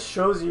think it just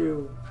shows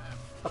you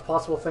a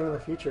possible thing in the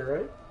future,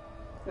 right?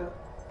 Yeah.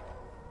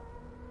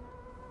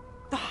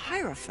 The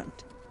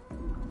Hierophant.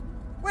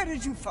 Where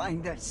did you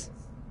find this?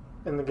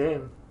 In the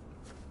game.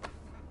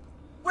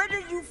 Where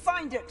did you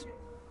find it?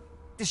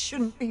 This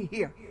shouldn't be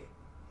here.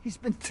 He's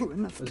been through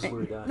enough This is pain.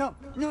 where he died. No,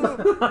 no,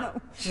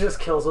 no. She just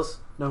kills us.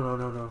 No.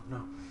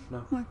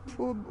 My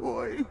poor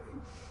boy.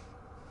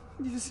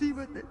 You see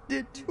what they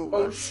did to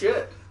Oh us?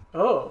 shit.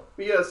 Oh.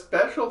 We got a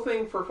special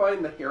thing for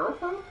finding the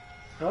Hierophant?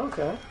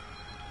 Okay.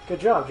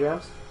 Good job,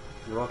 James.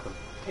 You're welcome.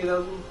 He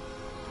doesn't.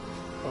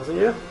 Was it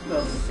you? No,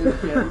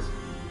 it's James.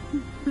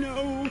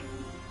 No.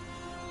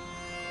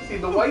 See,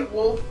 the white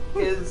wolf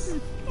is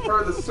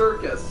part of the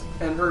circus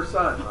and her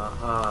son.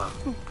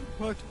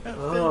 What have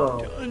Oh.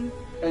 they done?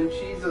 And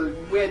she's a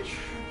witch.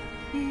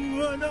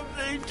 What have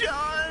they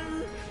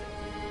done?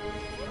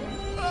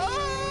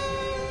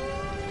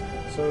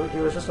 So he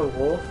was just a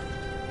wolf?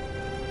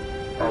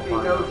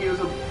 Actually, no, he was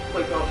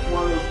one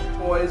of those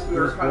boys who He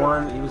were was kind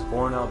born. He was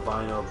born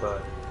albino,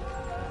 but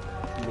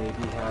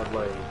maybe had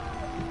like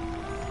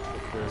the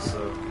curse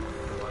of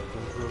the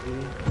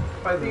lycanthropy.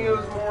 I think it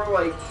was more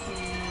like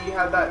he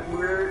had that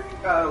weird,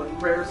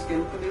 rare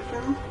skin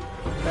condition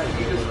that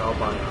he just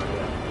albino.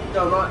 Yeah.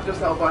 no, not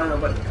just albino,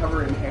 but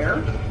covered in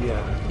hair. Yeah.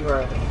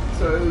 Right.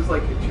 So it was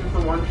like a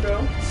 2-for-1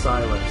 show.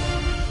 Silas.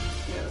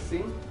 Yeah.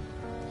 See.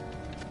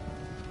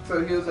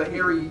 So he was a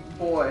hairy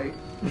boy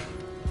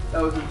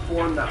that was just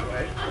born that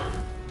way.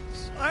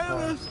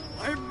 Silas,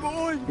 my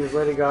boy. He was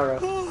Lady Gaga.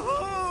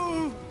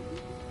 Oh,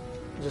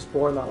 Just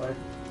born that way.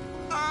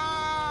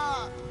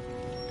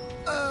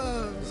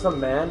 Some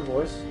man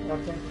voice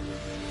acting.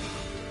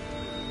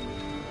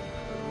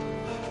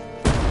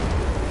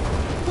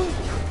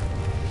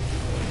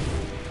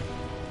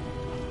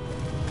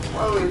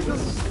 Oh, is this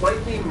a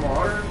slightly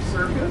modern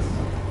circus?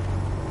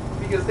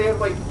 Because they have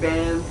like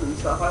bands and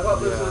stuff. I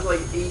thought this was like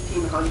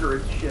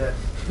 1800 shit.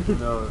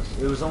 No,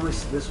 it was only.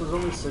 This was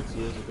only 6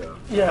 years ago.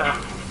 Yeah.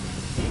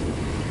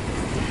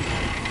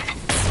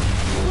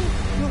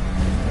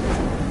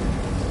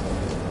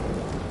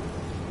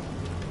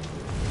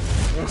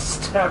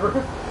 Stab her.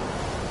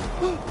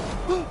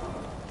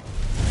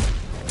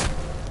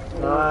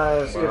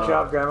 Nice. Good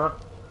job, Grandma.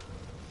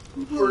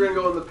 We're gonna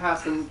go in the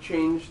past and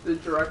change the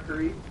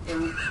directory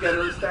and get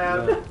her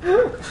stabbed.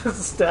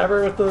 Stab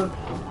her with the...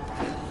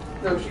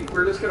 No,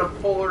 we're just gonna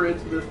pull her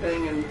into the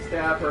thing and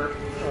stab her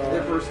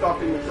if we're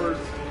stopping the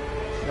first.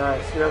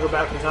 Nice. You're gonna go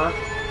back in time?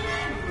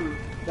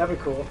 That'd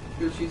be cool.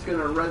 Because she's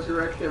gonna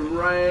resurrect him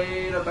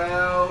right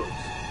about...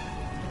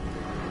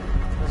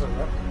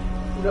 Resurrect?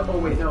 No, oh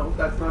wait, no,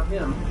 that's not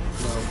him.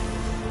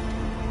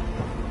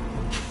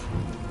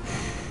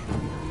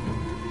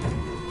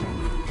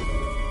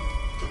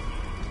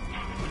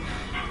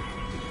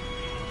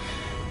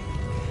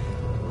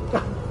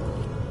 No.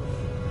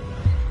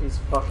 These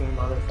fucking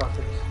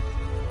motherfuckers.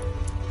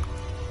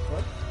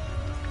 What?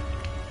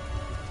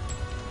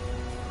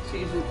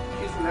 She's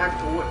an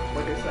actual witch,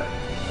 like I said.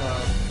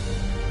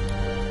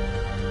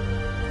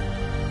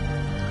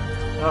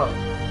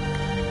 Oh.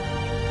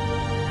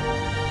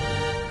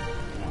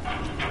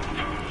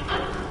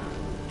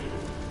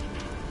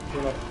 You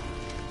like,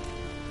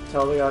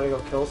 tell the guy to go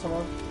kill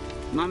someone?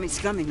 Mommy's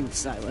coming,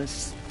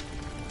 Silas.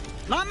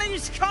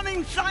 Mommy's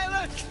coming,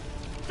 Silas!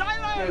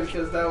 Silas! Yeah,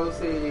 because that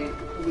was a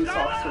police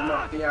officer,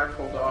 not the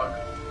actual dog.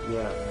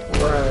 Yeah.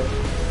 Right.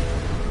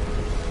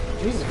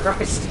 Jesus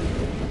Christ.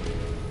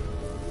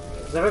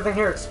 Does everything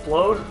here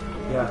explode?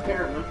 Yeah.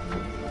 Apparently.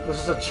 This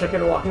is a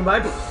chicken walking by?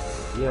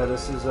 Yeah,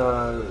 this is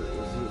actually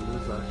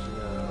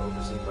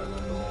overseen by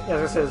Michael. Yeah,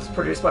 I was gonna say, it's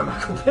produced by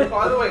Michael Bay.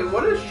 By the way,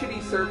 what a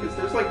shitty circus.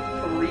 There's like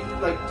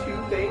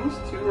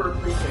two or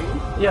three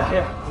things. Yeah,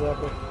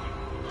 exactly.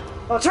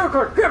 Oh, tarot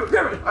card!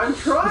 Grab it! I'm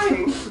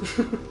trying!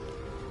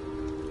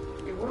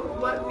 It won't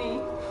let me.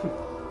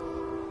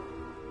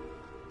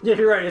 Yeah,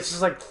 you're right, it's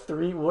just like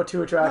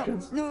two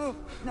attractions. No.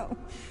 Well,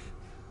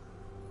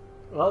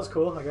 that was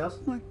cool, I guess.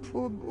 My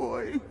poor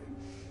boy.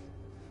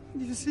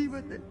 You see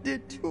what they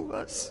did to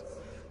us?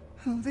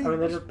 How I mean,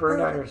 they just burned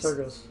down your hurt us.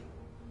 circus.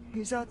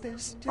 He's out there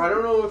still. I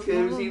don't know if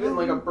it was even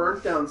like a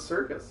burnt down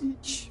circus.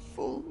 Each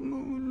full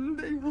moon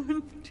they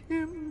hunt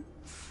him,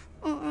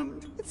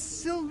 armed with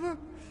silver,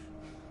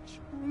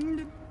 trying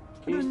to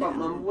Can you stop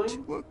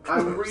mumbling?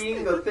 I'm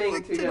reading the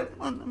thing to get...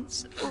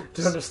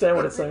 To understand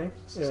what it's saying?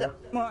 Yeah.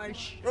 My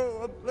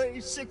show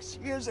ablaze 6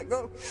 years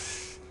ago.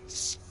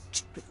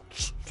 Stupid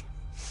kid.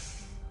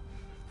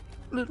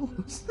 Little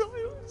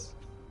Silas.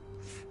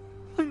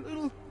 My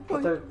little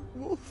white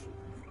wolf.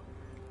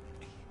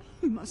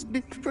 You must be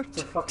protected.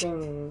 It's a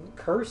fucking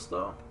curse,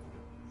 though.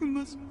 You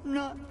must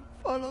not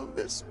follow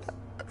this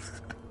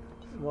path.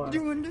 Why? Do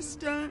you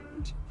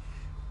understand?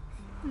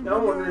 Now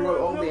I'm wondering what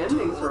all the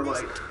endings are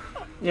like.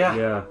 Yeah.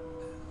 Yeah.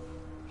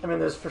 I mean,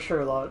 there's for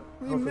sure a lot.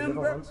 Hopefully different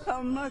Remember ones.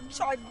 how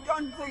much I've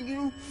done for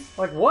you.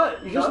 Like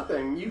what? You just...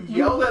 Nothing. You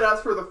yelled at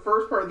us for the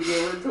first part of the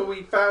game until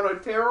we found a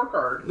tarot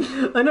card.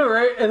 I know,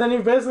 right? And then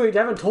you basically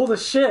haven't told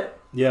us shit.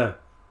 Yeah.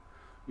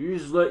 You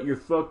just let your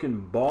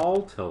fucking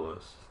ball tell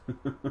us.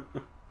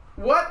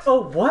 What?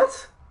 Oh,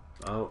 what?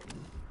 Oh,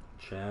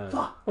 Chad.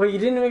 Wait, you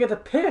didn't even get to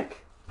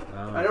pick.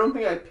 I don't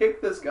think I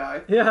picked this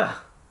guy. Yeah.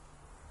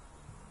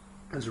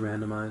 It's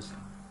randomized.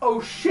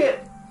 Oh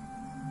shit!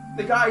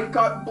 The guy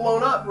got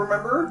blown up,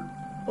 remember?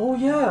 Oh,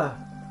 yeah.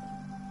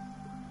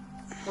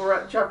 We're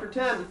at chapter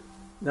 10.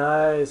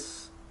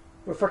 Nice.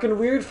 We're fucking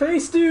weird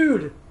face,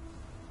 dude.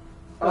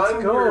 Let's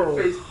I'm go.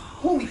 weird face.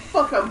 Holy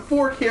fuck, I'm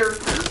 4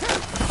 characters.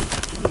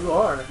 You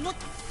are.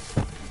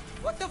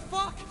 What the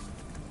fuck?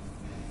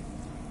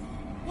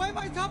 Why am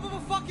I on top of a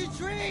fucking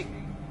tree?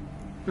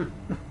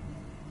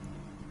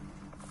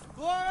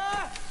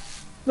 Laura!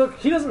 Look,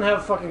 he doesn't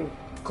have fucking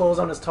clothes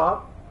on his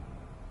top.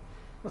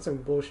 That's some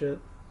bullshit.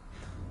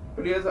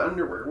 But he has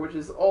underwear, which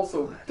is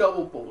also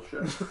double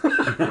bullshit.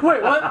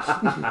 Wait, what?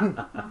 How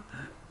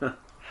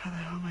the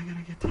hell am I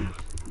gonna get down?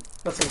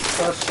 That's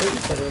some shit you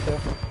said right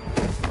there.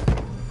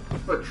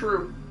 But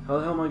true. How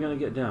the hell am I gonna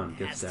get down?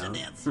 Gets down.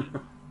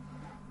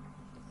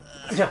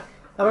 Yeah.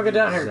 How am I get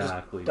down here?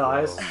 Exactly,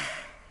 Just dies.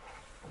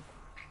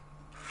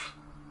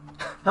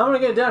 How am I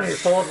get down here?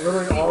 Falls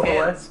literally all the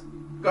way.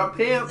 Got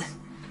pants.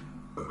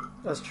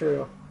 That's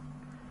true.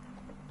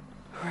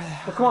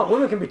 Well, come on,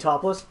 women can be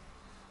topless.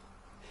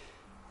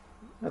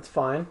 That's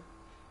fine.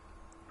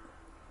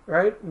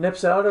 Right?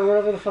 Nips out or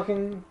whatever the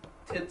fucking...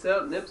 Tits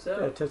out, nips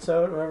out. Yeah, tits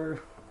out,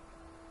 whatever.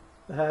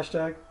 The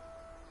hashtag.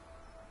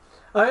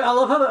 I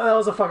love how that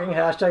was a fucking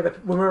hashtag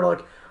that women were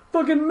like,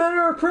 fucking men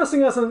are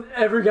oppressing us, and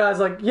every guy's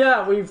like,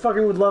 yeah, we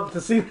fucking would love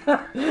to see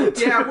that.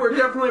 Yeah, we're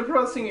definitely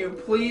oppressing you.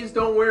 Please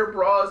don't wear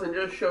bras and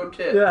just show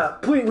tits. Yeah,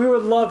 please, we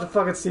would love to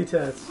fucking see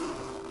tits.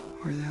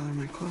 Where the hell are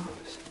my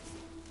clothes?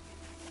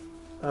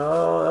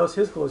 Oh, that was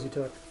his clothes you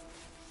took.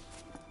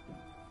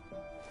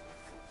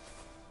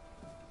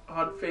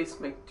 Odd face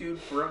McDude,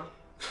 bro.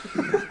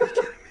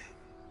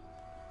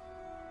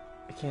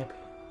 It can't be.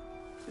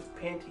 It's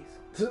panties.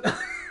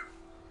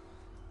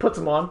 Puts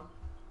them on.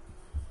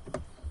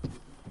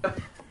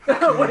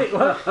 Wait,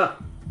 what?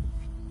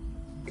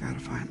 Gotta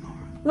find Laura.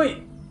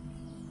 Wait.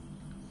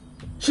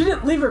 She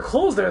didn't leave her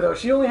clothes there, though.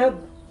 She only had...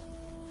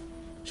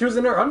 She was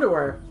in her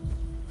underwear.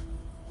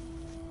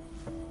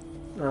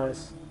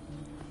 Nice.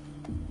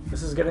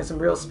 This is getting some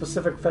real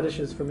specific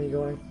fetishes for me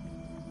going.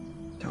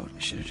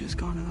 Totally should have just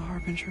gone to the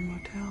Harbinger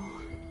Motel.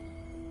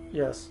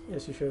 Yes.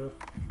 Yes, you should have.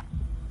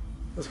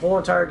 This whole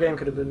entire game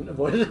could have been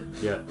avoided.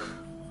 Yeah.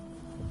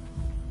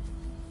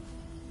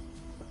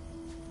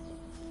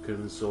 Could have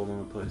been sold on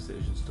the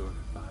PlayStation Store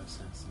for 5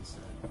 cents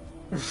instead.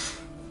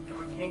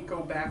 We can't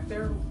go back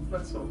there?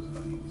 That's so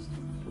fucking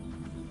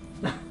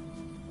stupid.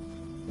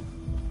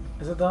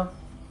 Is it though?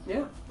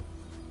 Yeah.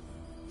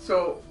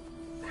 So,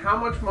 how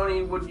much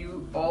money would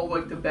you all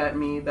like to bet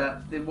me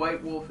that the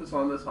White Wolf is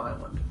on this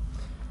island?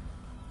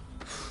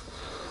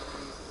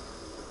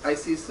 I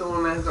see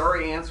someone that has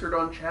already answered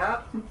on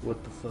chat.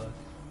 What the fuck?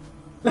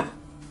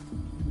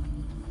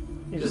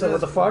 You just said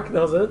what the fuck?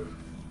 That was it?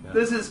 Yeah.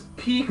 This is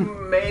peak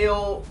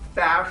male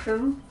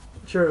fashion.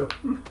 True.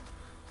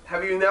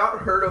 Have you not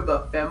heard of the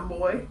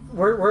femboy?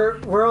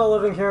 We're all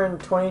living here in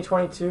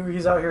 2022.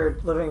 He's out here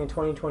living in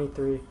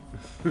 2023.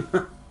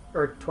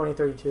 Or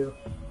 2032.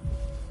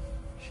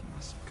 She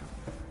must have come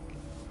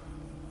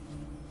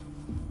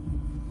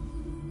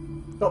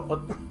back. Oh,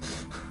 what?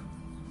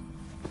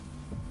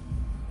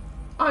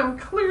 I'm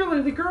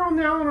clearly the girl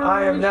now in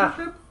our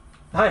relationship.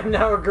 I am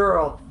now a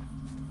girl.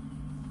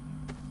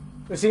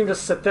 We see him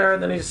just sit there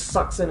and then he just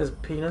sucks in his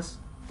penis.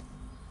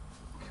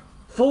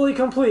 Fully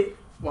complete.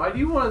 Why do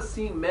you want to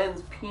see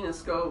men's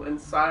penis go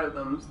inside of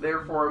them,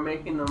 therefore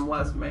making them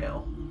less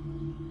male?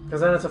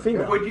 Because then it's a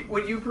female.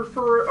 Would you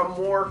prefer a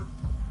more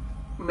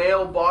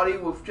male body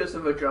with just a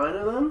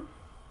vagina then?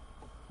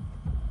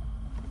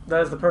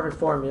 That is the perfect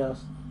form,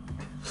 yes.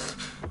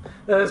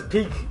 That is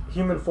peak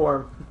human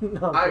form.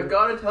 No, I've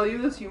got to tell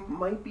you this, you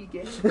might be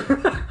gay.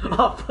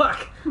 Oh,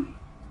 fuck.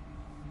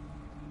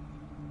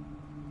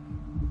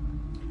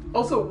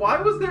 Also, why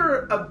was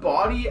there a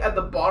body at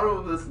the bottom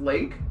of this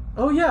lake?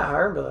 Oh, yeah, I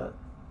remember that.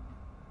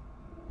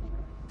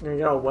 You gonna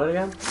get all wet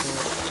again?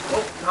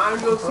 Oh, time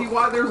to go see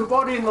why there's a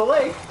body in the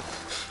lake.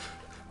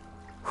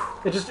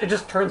 It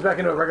just turns back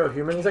into a regular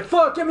human. He's like,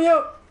 fuck, get me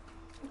out!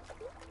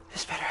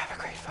 This better have a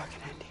great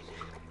fucking ending.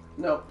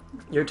 No.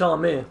 You're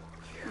telling me.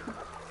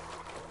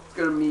 It's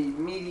gonna be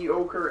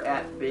mediocre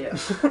at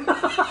best.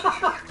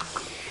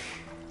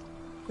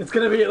 It's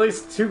gonna be at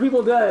least 2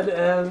 people dead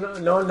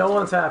and no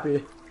one's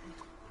happy.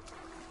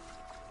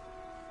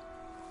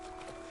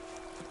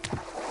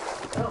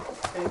 Oh,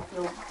 okay,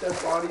 no dead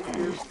bodies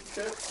here.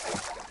 Shit.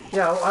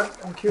 Yeah, well,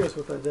 I'm curious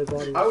what that dead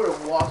body is. I would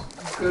have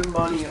lost good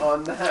money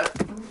on that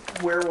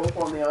werewolf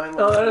on the island.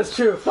 Oh, that is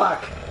true.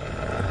 Fuck.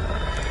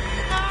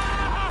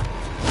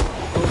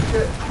 Oh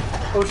shit.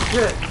 Oh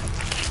shit.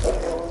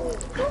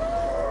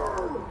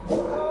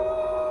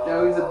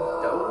 Now he's a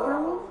double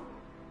werewolf?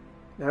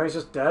 Now he's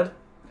just dead?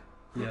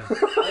 Yeah.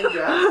 I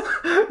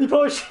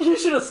guess. You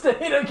should have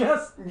stayed, I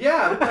guess.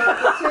 Yeah, but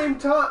at the same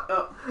time...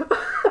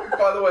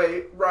 by the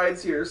way,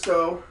 Ride's here,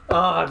 so...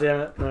 Ah,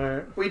 damn it.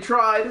 Alright. We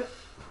tried.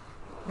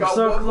 Got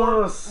so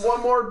close.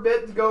 One more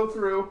bit to go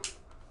through.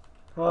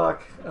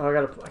 Fuck.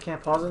 Oh, I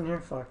can't pause it in here?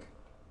 Fuck.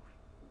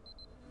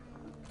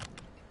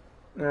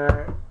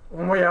 Alright.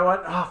 One more, yeah,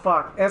 what? Oh,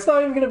 fuck. And it's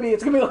not even gonna be...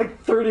 It's gonna be like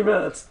 30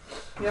 minutes.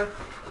 Yeah,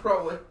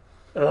 probably.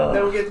 Ugh.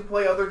 Then we get to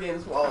play other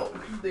games while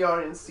the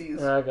audience sees.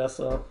 Yeah, I guess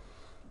so.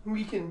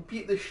 We can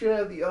beat the shit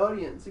out of the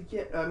audience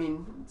again. I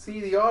mean, see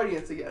the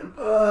audience again.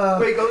 Ugh.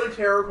 Wait, go to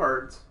tarot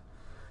cards.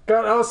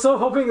 God, I was so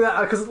hoping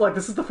that... Because, like,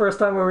 this is the first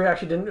time where we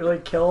actually didn't really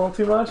kill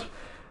too much.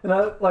 And,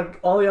 like,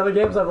 all the other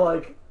games I've,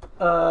 like,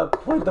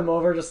 played them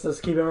over just to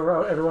keep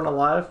everyone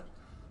alive.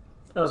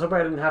 I was hoping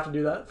I didn't have to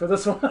do that for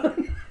this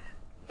one.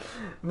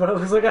 But it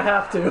looks like I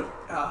have to.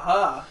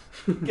 Aha.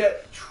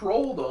 Get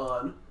trolled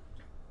on.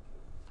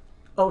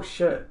 Oh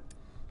shit.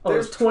 Oh,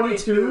 there's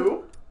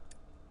 22?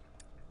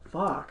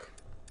 Fuck.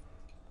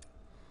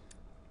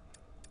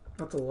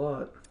 That's a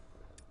lot.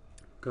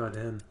 God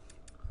damn.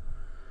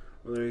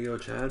 Well, there you go,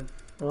 Chad.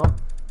 Well.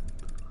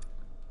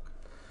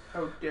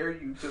 How dare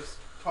you just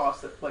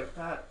toss it like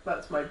that?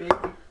 That's my baby.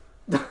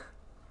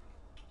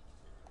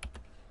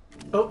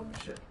 Oh,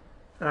 shit.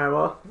 Alright,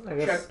 well, I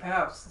guess... Check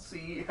paths,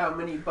 see how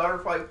many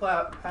butterfly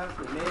paths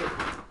we made.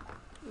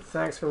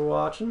 Thanks for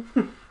watching.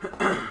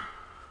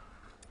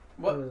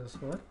 What? What is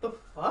this? What? The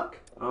fuck?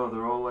 Oh,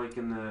 they're all like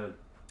in the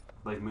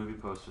movie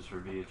posters for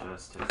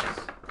VHS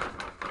tapes.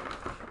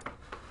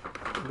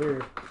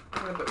 Weird.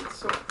 Yeah, but it's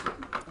so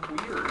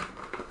weird.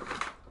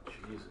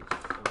 Jesus.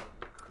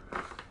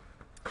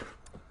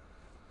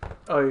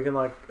 Oh, you can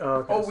like... Oh,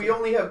 okay, oh, we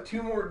only have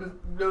 2 more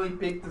really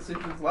big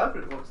decisions left,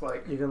 it looks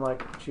like. You can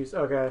like choose...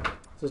 Okay. So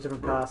there's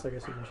different paths I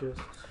guess you can choose.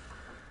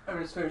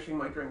 I'm just finishing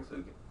my drink so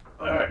you can...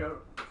 Alright.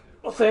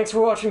 Well, thanks for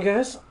watching,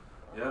 guys.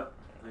 Yeah.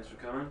 Thanks for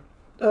coming.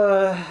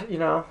 You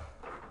know...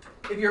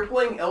 If you're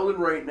playing Elden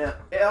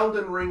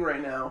Ring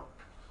right now,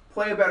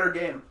 play a better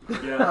game.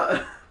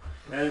 Yeah.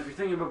 And if you're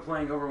thinking about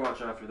playing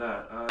Overwatch after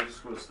that,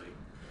 just go to sleep.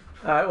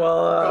 Alright,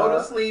 well, go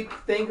to sleep,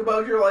 think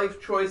about your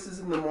life choices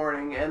in the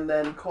morning, and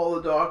then call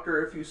the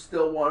doctor if you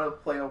still want to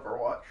play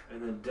Overwatch.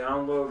 And then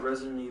download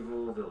Resident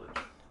Evil Village.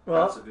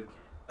 Well, that's a good game.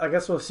 I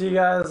guess we'll see you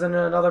guys in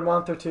another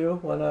month or two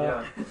when,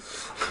 Yeah.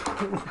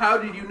 How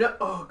did you know?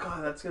 Oh,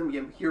 God, that's going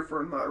to be here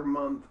for another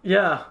month.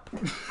 Yeah.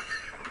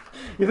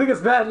 You think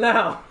it's bad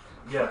now?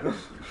 Yeah.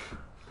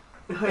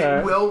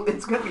 It will.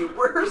 It's going to be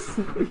worse.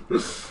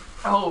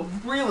 Oh,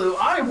 really?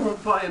 I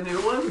won't buy a new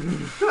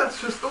one. That's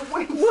just a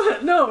waste.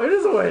 What? No, it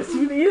is a waste.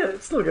 You can eat it.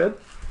 It's still good.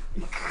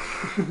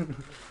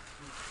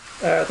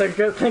 Alright, thank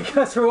you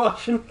guys for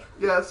watching.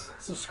 Yes.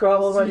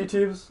 Subscribe on my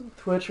YouTubes,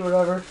 Twitch, or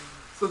whatever.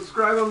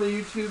 Subscribe on the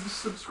YouTube.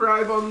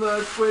 Subscribe on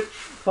the Twitch.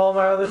 Follow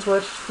my other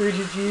Twitch,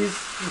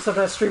 3GGs. And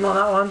sometimes stream on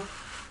that one.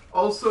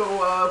 Also,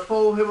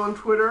 follow him on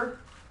Twitter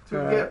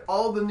to get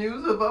all the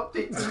news of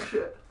updates and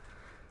shit.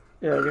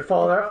 Yeah, you can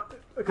follow there.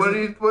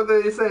 What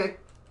did they say?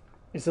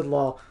 He said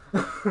lol.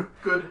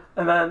 Good.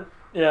 And then,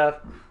 yeah,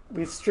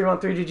 we stream on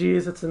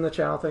 3GGs. It's in the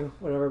channel thing,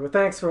 whatever. But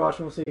thanks for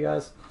watching. We'll see you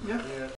guys. Yeah.